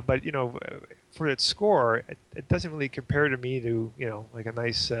 But for its score, it doesn't really compare to me to like a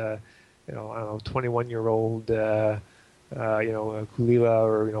nice I don't know 21-year-old Kulila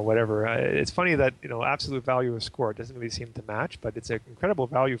or whatever. It's funny that absolute value of score doesn't really seem to match, but it's an incredible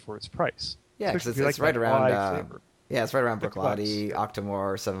value for its price. Yeah, because it's right around. It's right around Bruichladdich,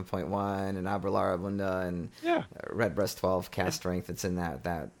 Octomore 7.1, and Aberlour Abunda, and Redbreast 12 cast strength. It's in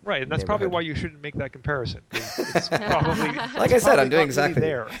that right, and that's probably why you shouldn't make that comparison. It's probably, like I said, I'm doing exactly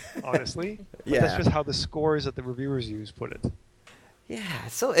there, honestly. But that's just how the scores that the reviewers use put it. Yeah,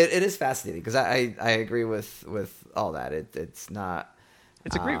 so it is fascinating because I agree with all that. It's not.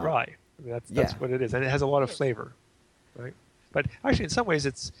 It's a great rye. I mean, that's what it is, and it has a lot of flavor, right? But actually, in some ways,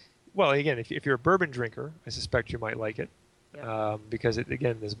 it's. Well, again, if you're a bourbon drinker, I suspect you might like it because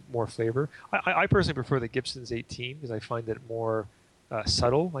there's more flavor. I personally prefer the Gibson's 18 because I find it more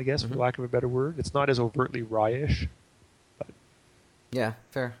subtle, I guess, for lack of a better word. It's not as overtly rye-ish. But. Yeah,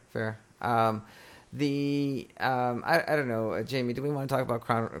 fair. I don't know, Jamie. Do we want to talk about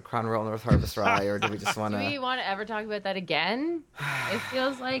Crown Royal North Harvest Rye, or do we just want to? Do we want to ever talk about that again? It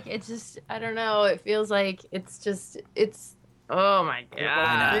feels like it's just. I don't know. It feels like it's. Oh my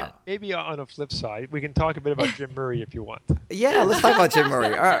god! Maybe on a flip side, we can talk a bit about Jim Murray if you want. Yeah, let's talk about Jim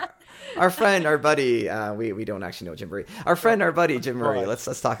Murray. Our friend, our buddy. We don't actually know Jim Murray. Our friend, our buddy, Jim Murray.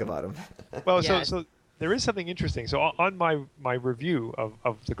 Let's talk about him. Well, so there is something interesting. So on my review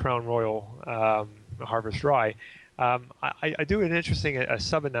of the Crown Royal Harvest Rye, I do an interesting a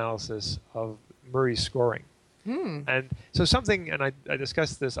sub-analysis of Murray's scoring. And so and I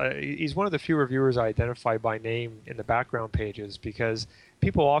discussed this, he's one of the few reviewers I identify by name in the background pages because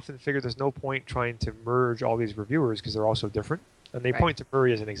people often figure there's no point trying to merge all these reviewers because they're all so different. And they point to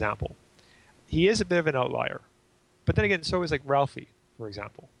Murray as an example. He is a bit of an outlier. But then again, so is like Ralphie, for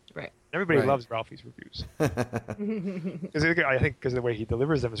example. Right. Everybody loves Ralphie's reviews. I think because of the way he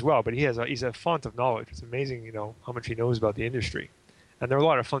delivers them as well. But he's a font of knowledge. It's amazing, how much he knows about the industry. And they're a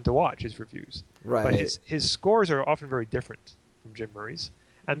lot of fun to watch, his reviews. Right. But his scores are often very different from Jim Murray's.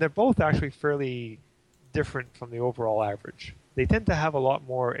 And they're both actually fairly different from the overall average. They tend to have a lot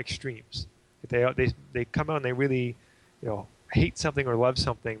more extremes. They come out and they really, hate something or love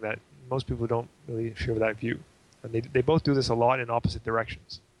something that most people don't really share that view. And they both do this a lot in opposite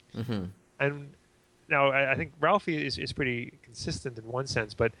directions. Mm-hmm. And now I think Ralphie is pretty consistent in one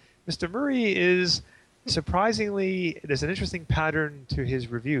sense, but Mr. Murray is... Surprisingly, there's an interesting pattern to his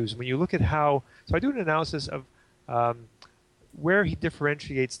reviews. When you look at so I do an analysis of where he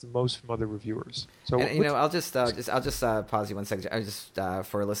differentiates the most from other reviewers. So I'll just pause you 1 second. I just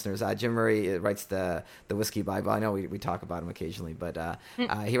for listeners, Jim Murray writes the Whiskey Bible. I know we talk about him occasionally, but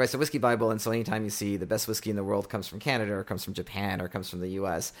he writes the Whiskey Bible, and so anytime you see the best whiskey in the world comes from Canada or comes from Japan or comes from the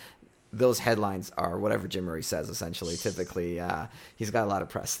U.S., those headlines are whatever Jim Murray says. Essentially, typically, he's got a lot of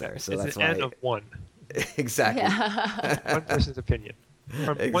press there. So it's that's an why. N of one. Exactly. Yeah. One person's opinion.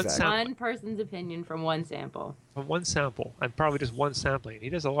 From one person's opinion from one sample. From one sample, and probably just one sampling. He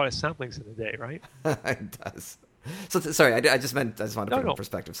does a lot of samplings in a day, right? He does. So sorry, I just wanted to put it in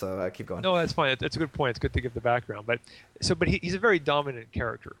perspective. So keep going. No, that's fine. It's a good point. It's good to give the background. But he's a very dominant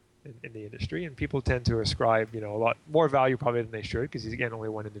character in the industry, and people tend to ascribe a lot more value probably than they should because he's again only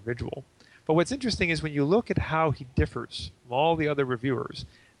one individual. But what's interesting is when you look at how he differs from all the other reviewers,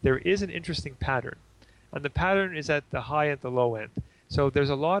 there is an interesting pattern. And the pattern is at the high and the low end. So there's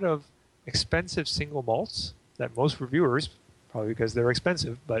a lot of expensive single malts that most reviewers, probably because they're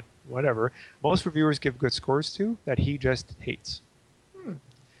expensive, but whatever, most reviewers give good scores to that he just hates.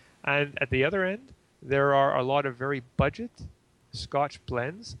 And at the other end, there are a lot of very budget Scotch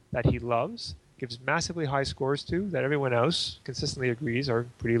blends that he loves, gives massively high scores to that everyone else consistently agrees are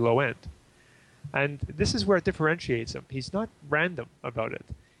pretty low end. And this is where it differentiates him. He's not random about it.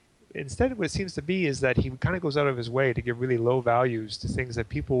 Instead, what it seems to be is that he kind of goes out of his way to give really low values to things that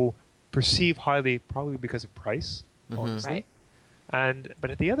people perceive highly, probably because of price, honestly. Right.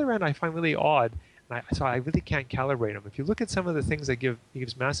 But at the other end, I find really odd, so I really can't calibrate him. If you look at some of the things that he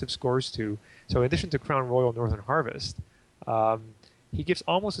gives massive scores to, so in addition to Crown Royal Northern Harvest, he gives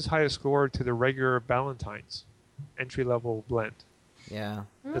almost as high a score to the regular Ballantines entry-level blend. Yeah.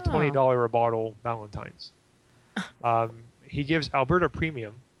 The $20 a bottle Ballantines. He gives Alberta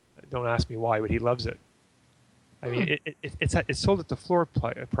Premium. Don't ask me why, but he loves it. I mean, it's sold at the floor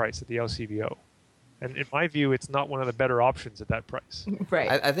price at the LCBO. And in my view, it's not one of the better options at that price. Right.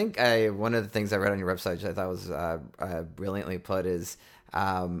 I think one of the things I read on your website, which I thought was brilliantly put, is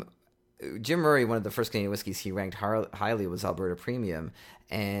Jim Murray, one of the first Canadian whiskeys he ranked highly was Alberta Premium,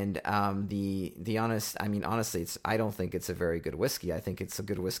 and honestly, I don't think it's a very good whiskey. I think it's a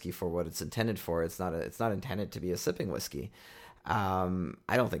good whiskey for what it's intended for. It's not intended to be a sipping whiskey. I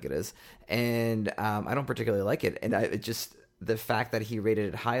don't think it is, and I don't particularly like it. And the fact that he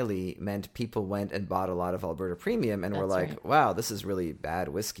rated it highly meant people went and bought a lot of Alberta Premium and were like, right. Wow, this is really bad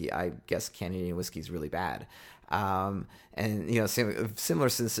whiskey. I guess Canadian whiskey is really bad. And similar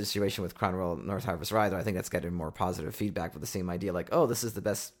to the situation with Crown Royal North Harvest Rye, though I think that's getting more positive feedback with the same idea, like, oh, this is the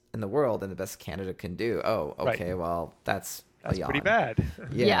best in the world and the best Canada can do. Oh, okay, right. Well, that's pretty bad.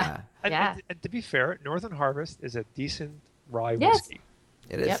 Yeah. And to be fair, Northern Harvest is a decent rye whiskey.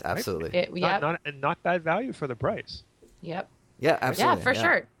 It is, yep. absolutely. Not bad value for the price. Yep. Yeah, absolutely. Yeah, for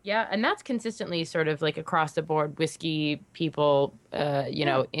sure. Yeah, and that's consistently sort of like across the board whiskey people,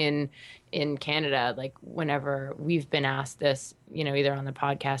 in Canada, like whenever we've been asked this, either on the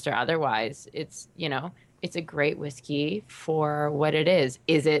podcast or otherwise, it's a great whiskey for what it is.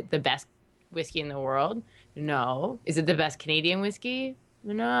 Is it the best whiskey in the world? No. Is it the best Canadian whiskey?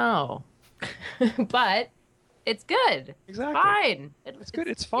 No. But it's good. Exactly. Fine. It's good.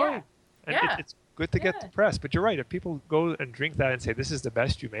 It's fine. Yeah. And it's good to get the press. But you're right. If people go and drink that and say, this is the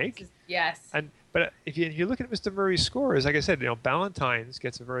best you make. Yes. But if you look at Mr. Murray's scores, like I said, Ballantyne's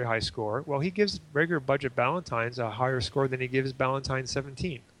gets a very high score. Well, he gives regular budget Ballantyne's a higher score than he gives Ballantyne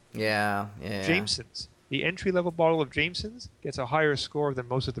 17. Yeah. Jameson's. The entry-level bottle of Jameson's gets a higher score than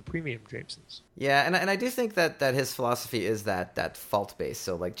most of the premium Jameson's. Yeah, and I do think that his philosophy is that fault-based.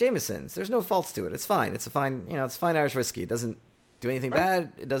 So, like Jameson's, there's no faults to it. It's fine. It's a fine, it's fine Irish whiskey. It doesn't do anything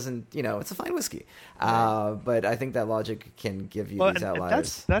bad. It doesn't, it's a fine whiskey. But I think that logic can give you these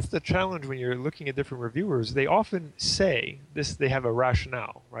outliers. That's the challenge when you're looking at different reviewers. They often say this. They have a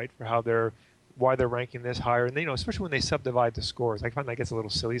rationale, right, for why they're ranking this higher, and especially when they subdivide the scores. I find that gets a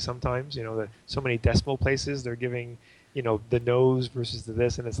little silly sometimes. So many decimal places they're giving, the nose versus the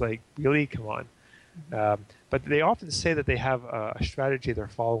this, and it's like, really, come on. But they often say that they have a strategy they're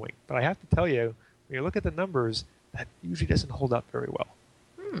following. But I have to tell you, when you look at the numbers, that usually doesn't hold up very well.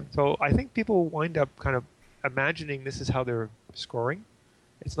 So I think people wind up kind of imagining this is how they're scoring.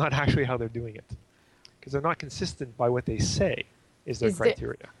 It's not actually how they're doing it, because they're not consistent by what they say is their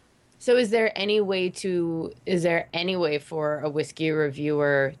criteria. So is there any way for a whiskey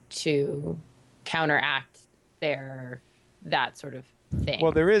reviewer to counteract that sort of thing?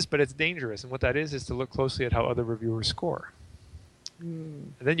 Well, there is, but it's dangerous. And what that is to look closely at how other reviewers score.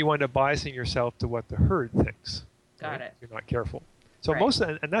 And then you wind up biasing yourself to what the herd thinks. Got it. If you're not careful. So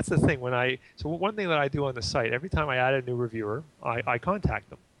right. And that's the thing. So one thing that I do on the site, every time I add a new reviewer, I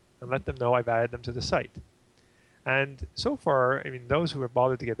contact them and let them know I've added them to the site. And so far, those who have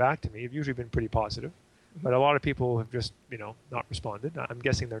bothered to get back to me have usually been pretty positive. But a lot of people have just, not responded. I'm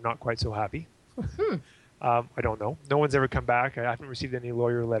guessing they're not quite so happy. I don't know. No one's ever come back. I haven't received any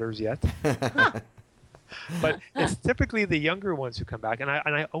lawyer letters yet. But it's typically the younger ones who come back. And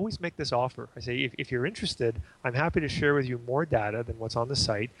I always make this offer. I say, if you're interested, I'm happy to share with you more data than what's on the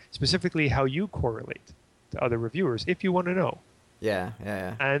site, specifically how you correlate to other reviewers, if you want to know. Yeah.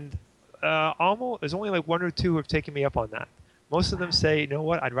 And there's only like one or two who have taken me up on that. Most of them say, you know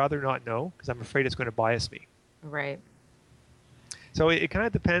what, I'd rather not know because I'm afraid it's going to bias me. Right. So it kind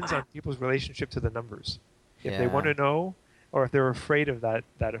of depends on people's relationship to the numbers. If they want to know or if they're afraid of that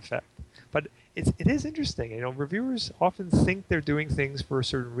effect. But it is interesting. Reviewers often think they're doing things for a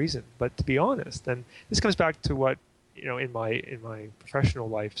certain reason. But to be honest, and this comes back to what, in my professional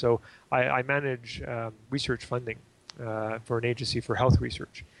life. So I manage research funding for an agency for health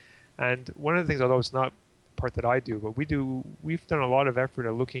research. And one of the things, although it's not the part that I do, but we've done a lot of effort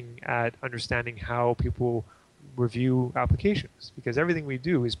at looking at understanding how people review applications, because everything we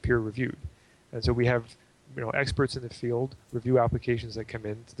do is peer reviewed. And so we have experts in the field review applications that come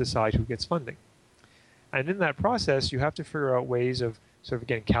in to decide who gets funding. And in that process, you have to figure out ways of sort of,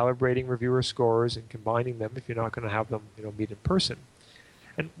 again, calibrating reviewer scores and combining them if you're not going to have them meet in person.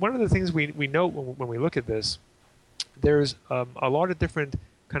 And one of the things we note when we look at this, there's a lot of different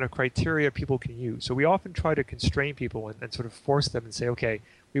kind of criteria people can use. So we often try to constrain people and sort of force them and say, okay,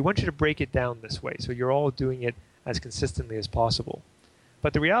 we want you to break it down this way, so you're all doing it as consistently as possible.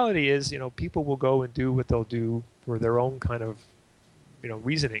 But the reality is, people will go and do what they'll do for their own kind of,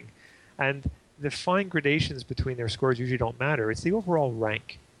 reasoning. And the fine gradations between their scores usually don't matter. It's the overall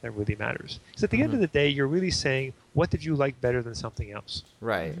rank that really matters. Because at the end of the day, you're really saying, what did you like better than something else?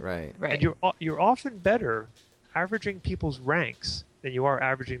 Right. And you're often better averaging people's ranks than you are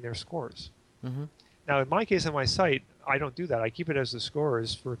averaging their scores. Mm-hmm. Now, in my case on my site, I don't do that. I keep it as the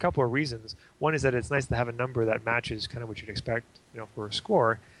scores for a couple of reasons. One is that it's nice to have a number that matches kind of what you'd expect, for a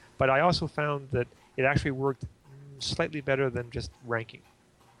score. But I also found that it actually worked slightly better than just ranking.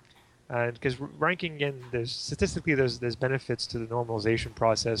 And because ranking, again, statistically there's benefits to the normalization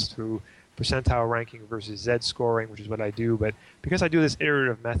process through percentile ranking versus Z scoring, which is what I do. But because I do this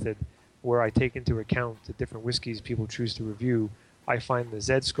iterative method where I take into account the different whiskeys people choose to review, I find the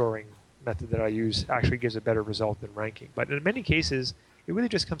Z scoring method that I use actually gives a better result than ranking. But in many cases, it really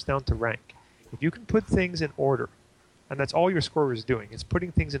just comes down to rank. If you can put things in order, and that's all your scorer is doing, it's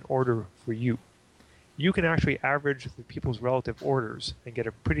putting things in order for you, you can actually average the people's relative orders and get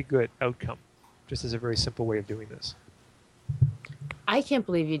a pretty good outcome, just as a very simple way of doing this. I can't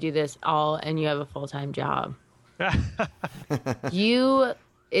believe you do this all and you have a full-time job.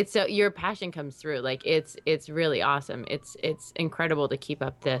 Your passion comes through. Like it's really awesome. It's incredible to keep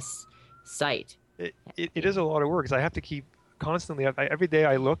up this site. It is a lot of work because I have to keep constantly. Every day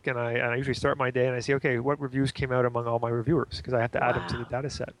I look and I usually start my day and I see, okay, what reviews came out among all my reviewers, because I have to add them to the data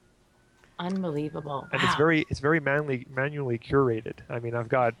set. Unbelievable. And it's very manually curated. I mean, I've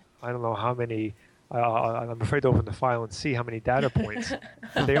got, I don't know how many. I'm afraid to open the file and see how many data points.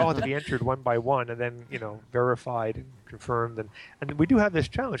 They all have to be entered one by one and then, verified and confirmed. And we do have this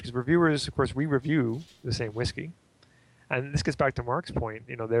challenge because reviewers, of course, re-review the same whiskey. And this gets back to Mark's point.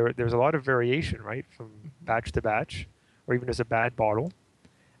 There's a lot of variation, right, from batch to batch, or even as a bad bottle.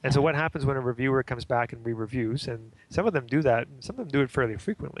 And so what happens when a reviewer comes back and re-reviews? And some of them do that, and some of them do it fairly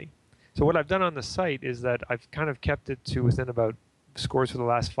frequently. So what I've done on the site is that I've kind of kept it to within about scores for the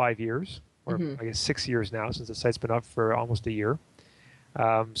last 5 years. Or I guess 6 years now, since the site's been up for almost a year.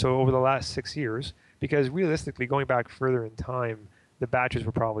 So over the last 6 years, because realistically, going back further in time, the batches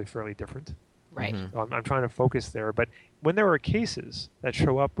were probably fairly different. Right. So I'm trying to focus there. But when there are cases that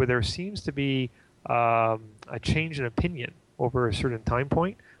show up where there seems to be a change in opinion over a certain time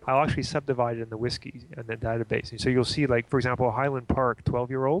point, I'll actually subdivide it in the whiskey and the database. And so you'll see, like, for example, Highland Park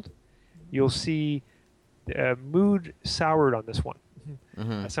 12-year-old, you'll see mood soured on this one.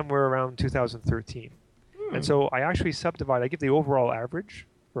 Somewhere around 2013. And so I actually subdivide. I give the overall average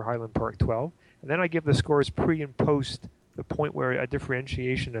for Highland Park 12, and then I give the scores pre and post the point where a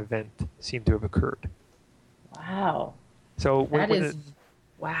differentiation event seemed to have occurred. Wow. So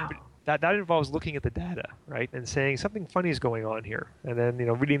wow. That involves looking at the data, right, and saying something funny is going on here, and then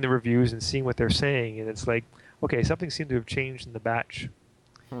reading the reviews and seeing what they're saying, and it's like, okay, something seemed to have changed in the batch,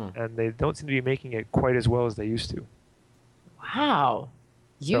 and they don't seem to be making it quite as well as they used to. Wow.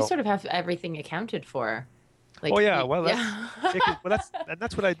 You sort of have everything accounted for. Like,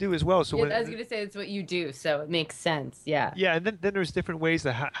 that's what I do as well. So I was going to say it's what you do, so it makes sense. Yeah. Yeah, and then there's different ways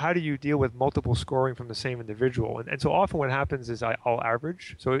that how do you deal with multiple scoring from the same individual? And so often what happens is I'll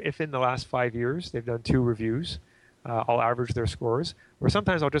average. So if in the last 5 years they've done 2 reviews, I'll average their scores. Or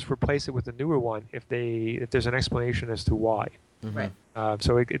sometimes I'll just replace it with a newer one if there's an explanation as to why. Right.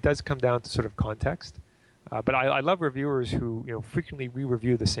 So it does come down to sort of context. But I love reviewers who frequently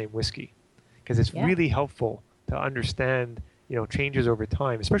re-review the same whiskey, because it's really helpful to understand changes over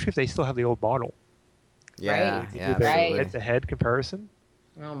time, especially if they still have the old bottle. Yeah, right. Absolutely. Head-to-head comparison.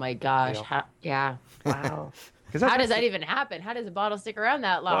 Oh my gosh! Wow. How does that even happen? How does a bottle stick around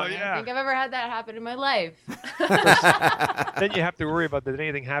that long? Well, yeah. I don't think I've ever had that happen in my life. Then you have to worry about did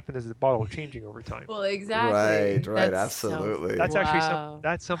anything happen as the bottle changing over time. Well, exactly. Right, absolutely. That's actually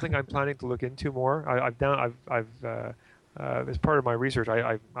that's something I'm planning to look into more. As part of my research,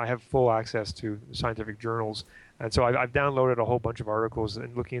 I have full access to scientific journals, and so I've downloaded a whole bunch of articles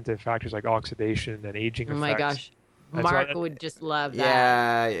and looking into factors like oxidation and aging effects. Oh my gosh, And Mark would just love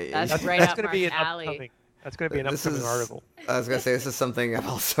that. Yeah, that's right up Mark's alley. That's going to be an upcoming article. I was going to say this is something I'm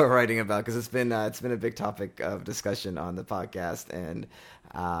also writing about because it's been a big topic of discussion on the podcast, and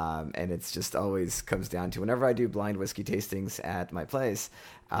it's just always comes down to whenever I do blind whiskey tastings at my place,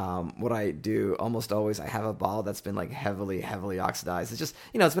 what I do almost always, I have a bottle that's been like heavily oxidized. It's just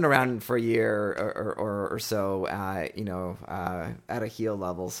it's been around for a year or so, at a heel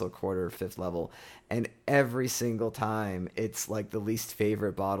level, so quarter, fifth level. And every single time, it's like the least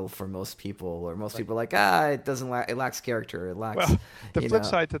favorite bottle for most people, or most people are like, it doesn't it lacks character. It lacks. Well, the flip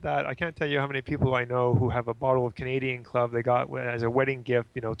side to that, I can't tell you how many people I know who have a bottle of Canadian Club they got as a wedding gift,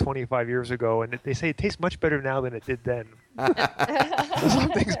 25 years ago, and they say it tastes much better now than it did then. So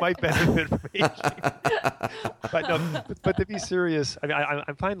some things might benefit from aging. But to be serious, I mean,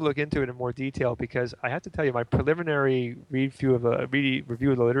 I'm planning to look into it in more detail because I have to tell you, my preliminary review of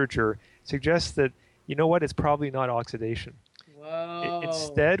the literature suggests that, it's probably not oxidation. Whoa.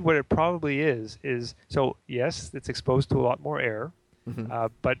 Instead, what it probably is so yes, it's exposed to a lot more air,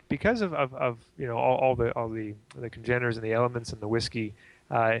 but because of all the congeners and the elements in the whiskey,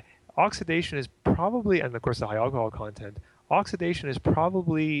 oxidation is probably, and of course the high alcohol content, oxidation is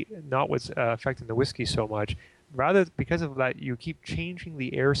probably not what's affecting the whiskey so much. Rather, because of that, you keep changing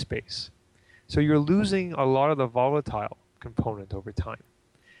the airspace. So you're losing a lot of the volatile component over time.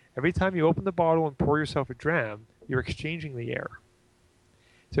 Every time you open the bottle and pour yourself a dram, you're exchanging the air.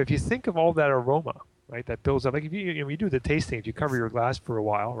 So if you think of all that aroma, right, that builds up, like if you do the tasting, if you cover your glass for a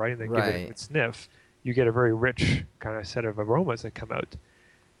while, right, and then give it a good sniff, you get a very rich kind of set of aromas that come out.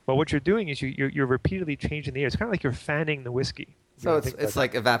 But what you're doing is you're repeatedly changing the air. It's kind of like you're fanning the whiskey. So it's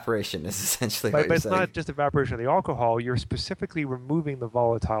like evaporation is essentially what you're But saying. it's not just evaporation of the alcohol. You're specifically removing the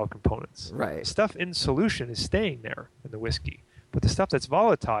volatile components. Right. Stuff in solution is staying there in the whiskey. But the stuff that's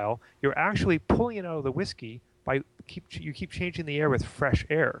volatile, you're actually pulling it out of the whiskey by you keep changing the air with fresh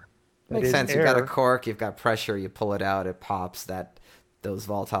air. Makes sense. You've got a cork, you've got pressure, you pull it out, it pops, those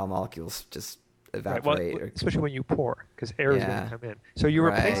volatile molecules just evaporate. Right. Well, especially when you pour, because air is going to come in. So you're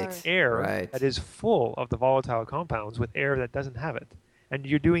replacing air that is full of the volatile compounds with air that doesn't have it. And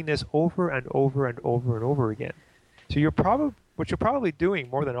you're doing this over and over and over and over again. So what you're probably doing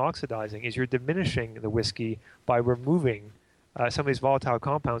more than oxidizing is you're diminishing the whiskey by removing some of these volatile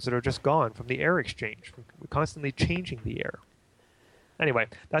compounds that are just gone from the air exchange, from constantly changing the air. Anyway,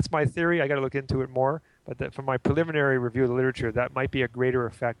 that's my theory. I got to look into it more. But from my preliminary review of the literature, that might be a greater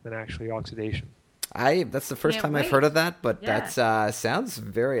effect than actually oxidation. That's the first time I've heard of that, but that sounds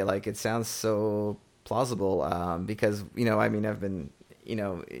very it sounds so plausible because I've been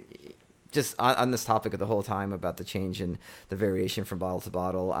just on this topic of the whole time about the change in the variation from bottle to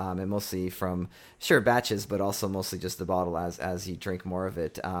bottle, and mostly from batches, but also mostly just the bottle as you drink more of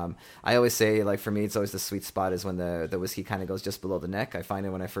it. I always say, for me, it's always the sweet spot is when the whiskey kind of goes just below the neck. I find it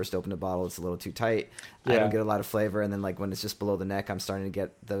when I first open a bottle, it's a little too tight. I don't get a lot of flavor, and then when it's just below the neck, I'm starting to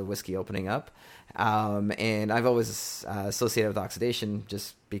get the whiskey opening up. And I've always associated with oxidation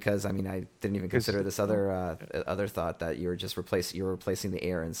just because I didn't even consider this other thought that you're replacing the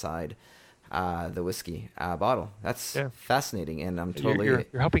air inside the whiskey bottle. That's fascinating, and I'm totally you're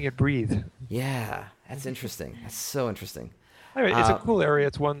helping it breathe. Yeah, that's interesting. That's so interesting. Anyway, it's a cool area.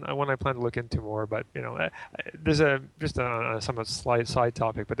 It's one I plan to look into more. But there's a somewhat side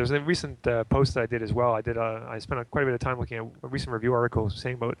topic. But there's a recent post that I did as well. I spent quite a bit of time looking at a recent review article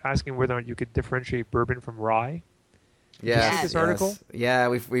asking whether or not you could differentiate bourbon from rye. Yeah, did you see this article? Yeah,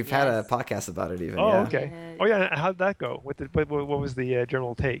 we've had a podcast about it even. Oh, yeah. Okay. Oh, yeah. How did that go? What was the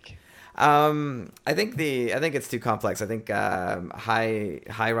general take? I think it's too complex. I think high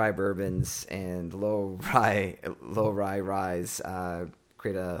rye bourbons and low rye ryes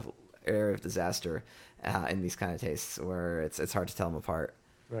create a air of disaster in these kind of tastes where it's hard to tell them apart.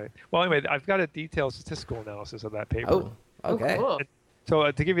 Right. Well, anyway, I've got a detailed statistical analysis of that paper. Oh, okay. Oh, cool. So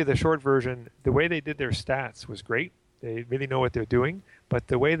to give you the short version, the way they did their stats was great. They really know what they're doing, but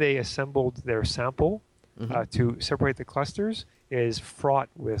the way they assembled their sample to separate the clusters is fraught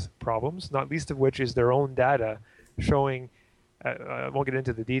with problems, not least of which is their own data showing, I won't get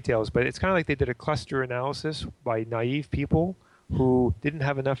into the details, but it's kind of like they did a cluster analysis by naive people who didn't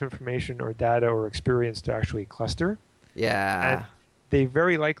have enough information or data or experience to actually cluster. Yeah. And they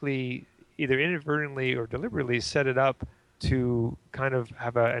very likely either inadvertently or deliberately set it up to kind of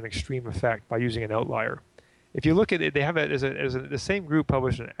have an extreme effect by using an outlier. If you look at it, they have it the same group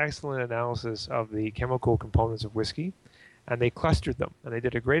published an excellent analysis of the chemical components of whiskey, and they clustered them, and they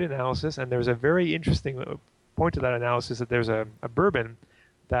did a great analysis. And there's a very interesting point to that analysis that there's a bourbon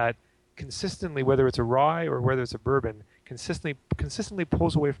that consistently, whether it's a rye or whether it's a bourbon, consistently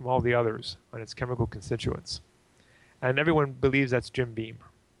pulls away from all the others on its chemical constituents, and everyone believes that's Jim Beam.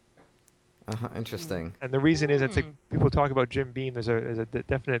 Interesting. And the reason is that people talk about Jim Beam. There's a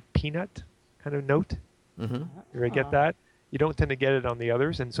definite peanut kind of note. Mm-hmm. You ever get that? You don't tend to get it on the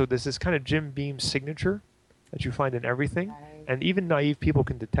others, and so there's this kind of Jim Beam signature that you find in everything, and even naive people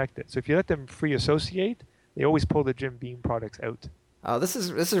can detect it. So if you let them free associate, they always pull the Jim Beam products out. Oh, this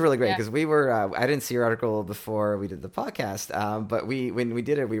is really great because we were. I didn't see your article before we did the podcast, but when we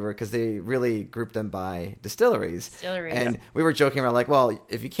did it, because they really grouped them by distilleries. And we were joking around well,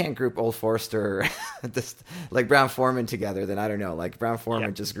 if you can't group Old Forester, Brown Forman together, then I don't know. Brown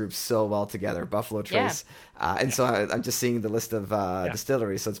Forman just groups so well together. Buffalo Trace, and so I'm just seeing the list of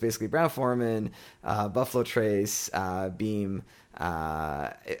distilleries. So it's basically Brown Forman, Buffalo Trace, Beam.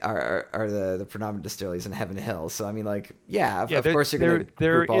 Are the predominant distilleries in Heaven Hill. So of course you're going to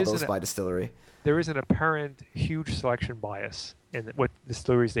group all those by distillery. There is an apparent huge selection bias in what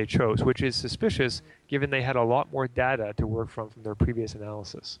distilleries they chose, which is suspicious given they had a lot more data to work from their previous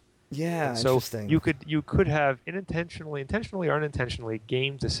analysis. Yeah, and so interesting. You could have intentionally or unintentionally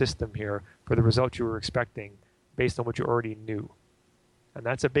gamed the system here for the results you were expecting based on what you already knew. And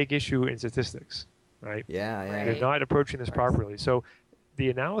that's a big issue in statistics. right? Yeah, yeah. They're not approaching this properly. So the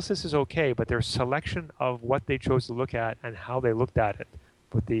analysis is okay, but their selection of what they chose to look at and how they looked at it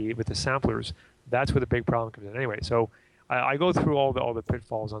with the samplers, that's where the big problem comes in. Anyway, so I go through all the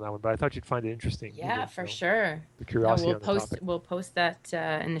pitfalls on that one, but I thought you'd find it interesting. Yeah, for sure. The curiosity we'll on the post topic. we'll post that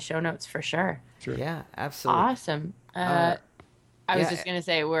in the show notes for sure. Sure. Yeah, absolutely. Awesome. I was just gonna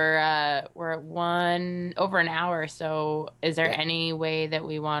say we're at over an hour. So is there any way that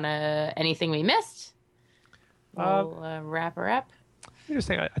we anything we missed? We'll wrap her up.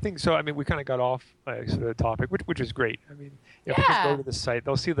 Interesting. I think so. I mean, we kind of got off sort of the topic, which is great. I mean, if people go to the site,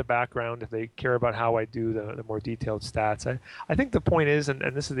 they'll see the background if they care about how I do the more detailed stats. I think the point is,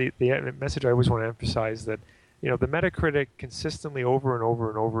 and this is the message I always want to emphasize, that the Meta-Critic consistently over and over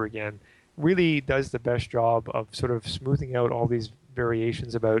and over again really does the best job of sort of smoothing out all these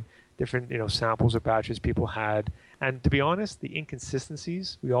variations about different samples or batches people had. And to be honest, the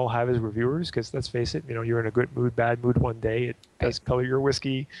inconsistencies we all have as reviewers, because let's face it, you're in a good mood, bad mood one day, it does color your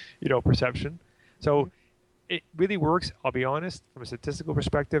whiskey, perception. So it really works. I'll be honest, from a statistical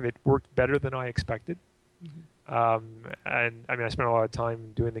perspective, it worked better than I expected. And I mean, I spent a lot of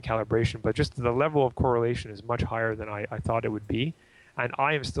time doing the calibration, but just the level of correlation is much higher than I thought it would be. And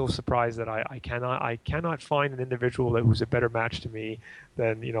I am still surprised that I cannot find an individual who's a better match to me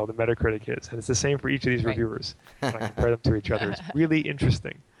than the Metacritic is. And it's the same for each of these reviewers. When I compare them to each other, it's really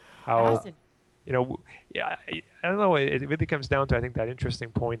interesting how I don't know. It really comes down to, I think, that interesting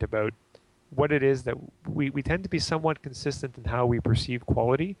point about what it is that we tend to be somewhat consistent in how we perceive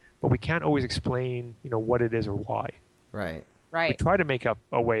quality, but we can't always explain what it is or why. Right. We try to make up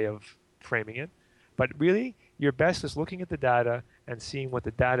a way of framing it, but really your best is looking at the data and seeing what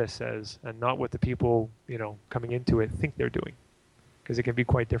the data says and not what the people coming into it think they're doing, because it can be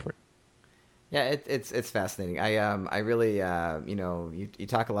quite different. Yeah, it's fascinating. I really you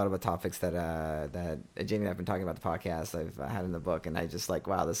talk a lot about topics that Jamie and I've been talking about the podcast I've had in the book, and I just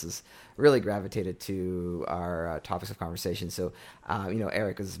wow, this is really gravitated to our topics of conversation. So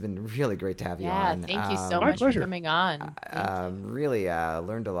Eric, it's been really great to have you on. Yeah, thank you so much for coming on. Really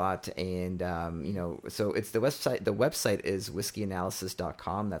learned a lot, and so it's the website. The website is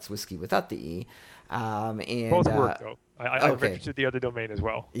whiskyanalysis.com. That's whiskey without the E. And both work though. I registered the other domain as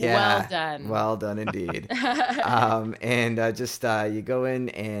well. Yeah, well done. Well done indeed. And just you go in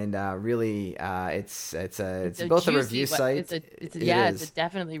and really, it's both a review site. It's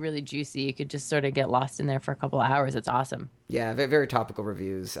definitely really juicy. You could just sort of get lost in there for a couple of hours. It's awesome. Yeah, very, very topical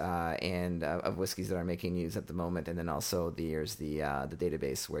reviews and of whiskeys that are making news at the moment, and then also there's the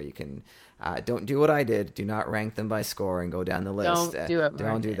database where you can don't do what I did. Do not rank them by score and go down the list. Don't do it.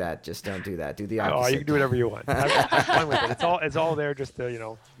 Don't do that. Just don't do that. Do the opposite. Oh, you can do whatever you want. Have fun with it. It's all there just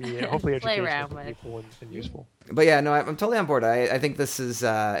to be hopefully educational for people and useful. But yeah, no, I'm totally on board. I think this is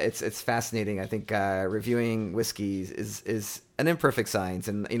it's fascinating. I think reviewing whiskeys is an imperfect science,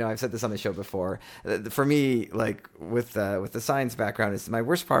 and I've said this on the show before. For me, with the science background, it's my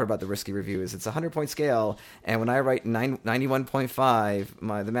worst part about the whiskey review is it's a 100-point scale, and when I write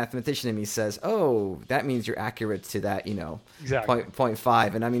 91.5, the mathematician in me says, "Oh, that means you're accurate to that, exactly.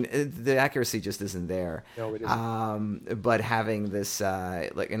 0.5," and I mean the accuracy just isn't there. No, it isn't. But having this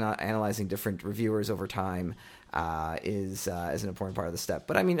analyzing different reviewers over time. Is an important part of the step,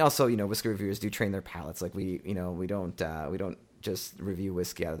 but I mean also whiskey reviewers do train their palates. We don't just review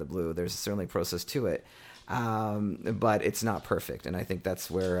whiskey out of the blue. There's certainly a process to it, but it's not perfect, and I think that's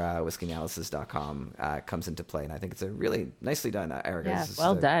where whiskyanalysis.com comes into play. And I think it's a really nicely done, Erica. Yeah,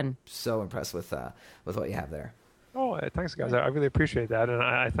 well done. So impressed with what you have there. Oh, thanks, guys. I really appreciate that, and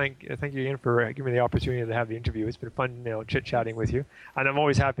I thank you again for giving me the opportunity to have the interview. It's been fun, chit-chatting with you, and I'm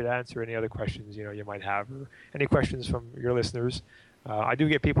always happy to answer any other questions you might have, or any questions from your listeners. I do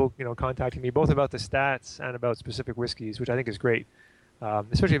get people contacting me both about the stats and about specific whiskeys, which I think is great.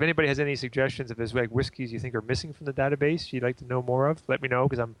 Especially if anybody has any suggestions, if there's whiskeys you think are missing from the database you'd like to know more of, let me know,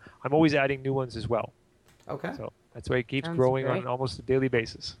 because I'm always adding new ones as well. Okay. So that's why it keeps growing on almost a daily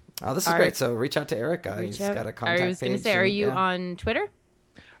basis. Oh, this is great. So reach out to Eric. He's got a contact page. I was going to say, are you on Twitter?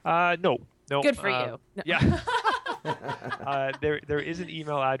 No. Good for you. No. Yeah. There is an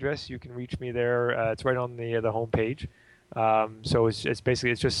email address. You can reach me there. It's right on the homepage. So it's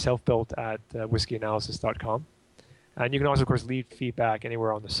basically just self-built at whiskyanalysis.com. And you can also, of course, leave feedback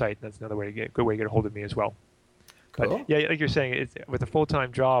anywhere on the site. That's another good way to get a hold of me as well. Cool. But yeah, like you're saying, with a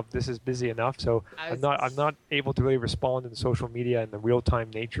full-time job, this is busy enough. So I'm not able to really respond in social media in the real-time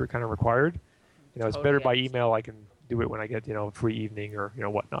nature kind of required. It's better by email. I can do it when I get free evening or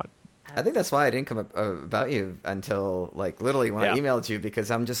whatnot. I think that's why I didn't come up about you until like literally when I emailed you, because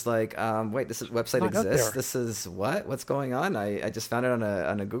I'm just like, wait, this website exists. This is what's going on? I just found it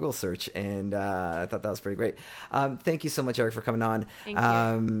on a Google search, and I thought that was pretty great. Thank you so much, Eric, for coming on. Thank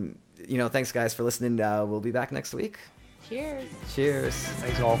you. Thanks guys for listening. We'll be back next week. Cheers. Cheers.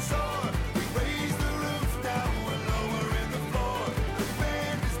 Thanks all.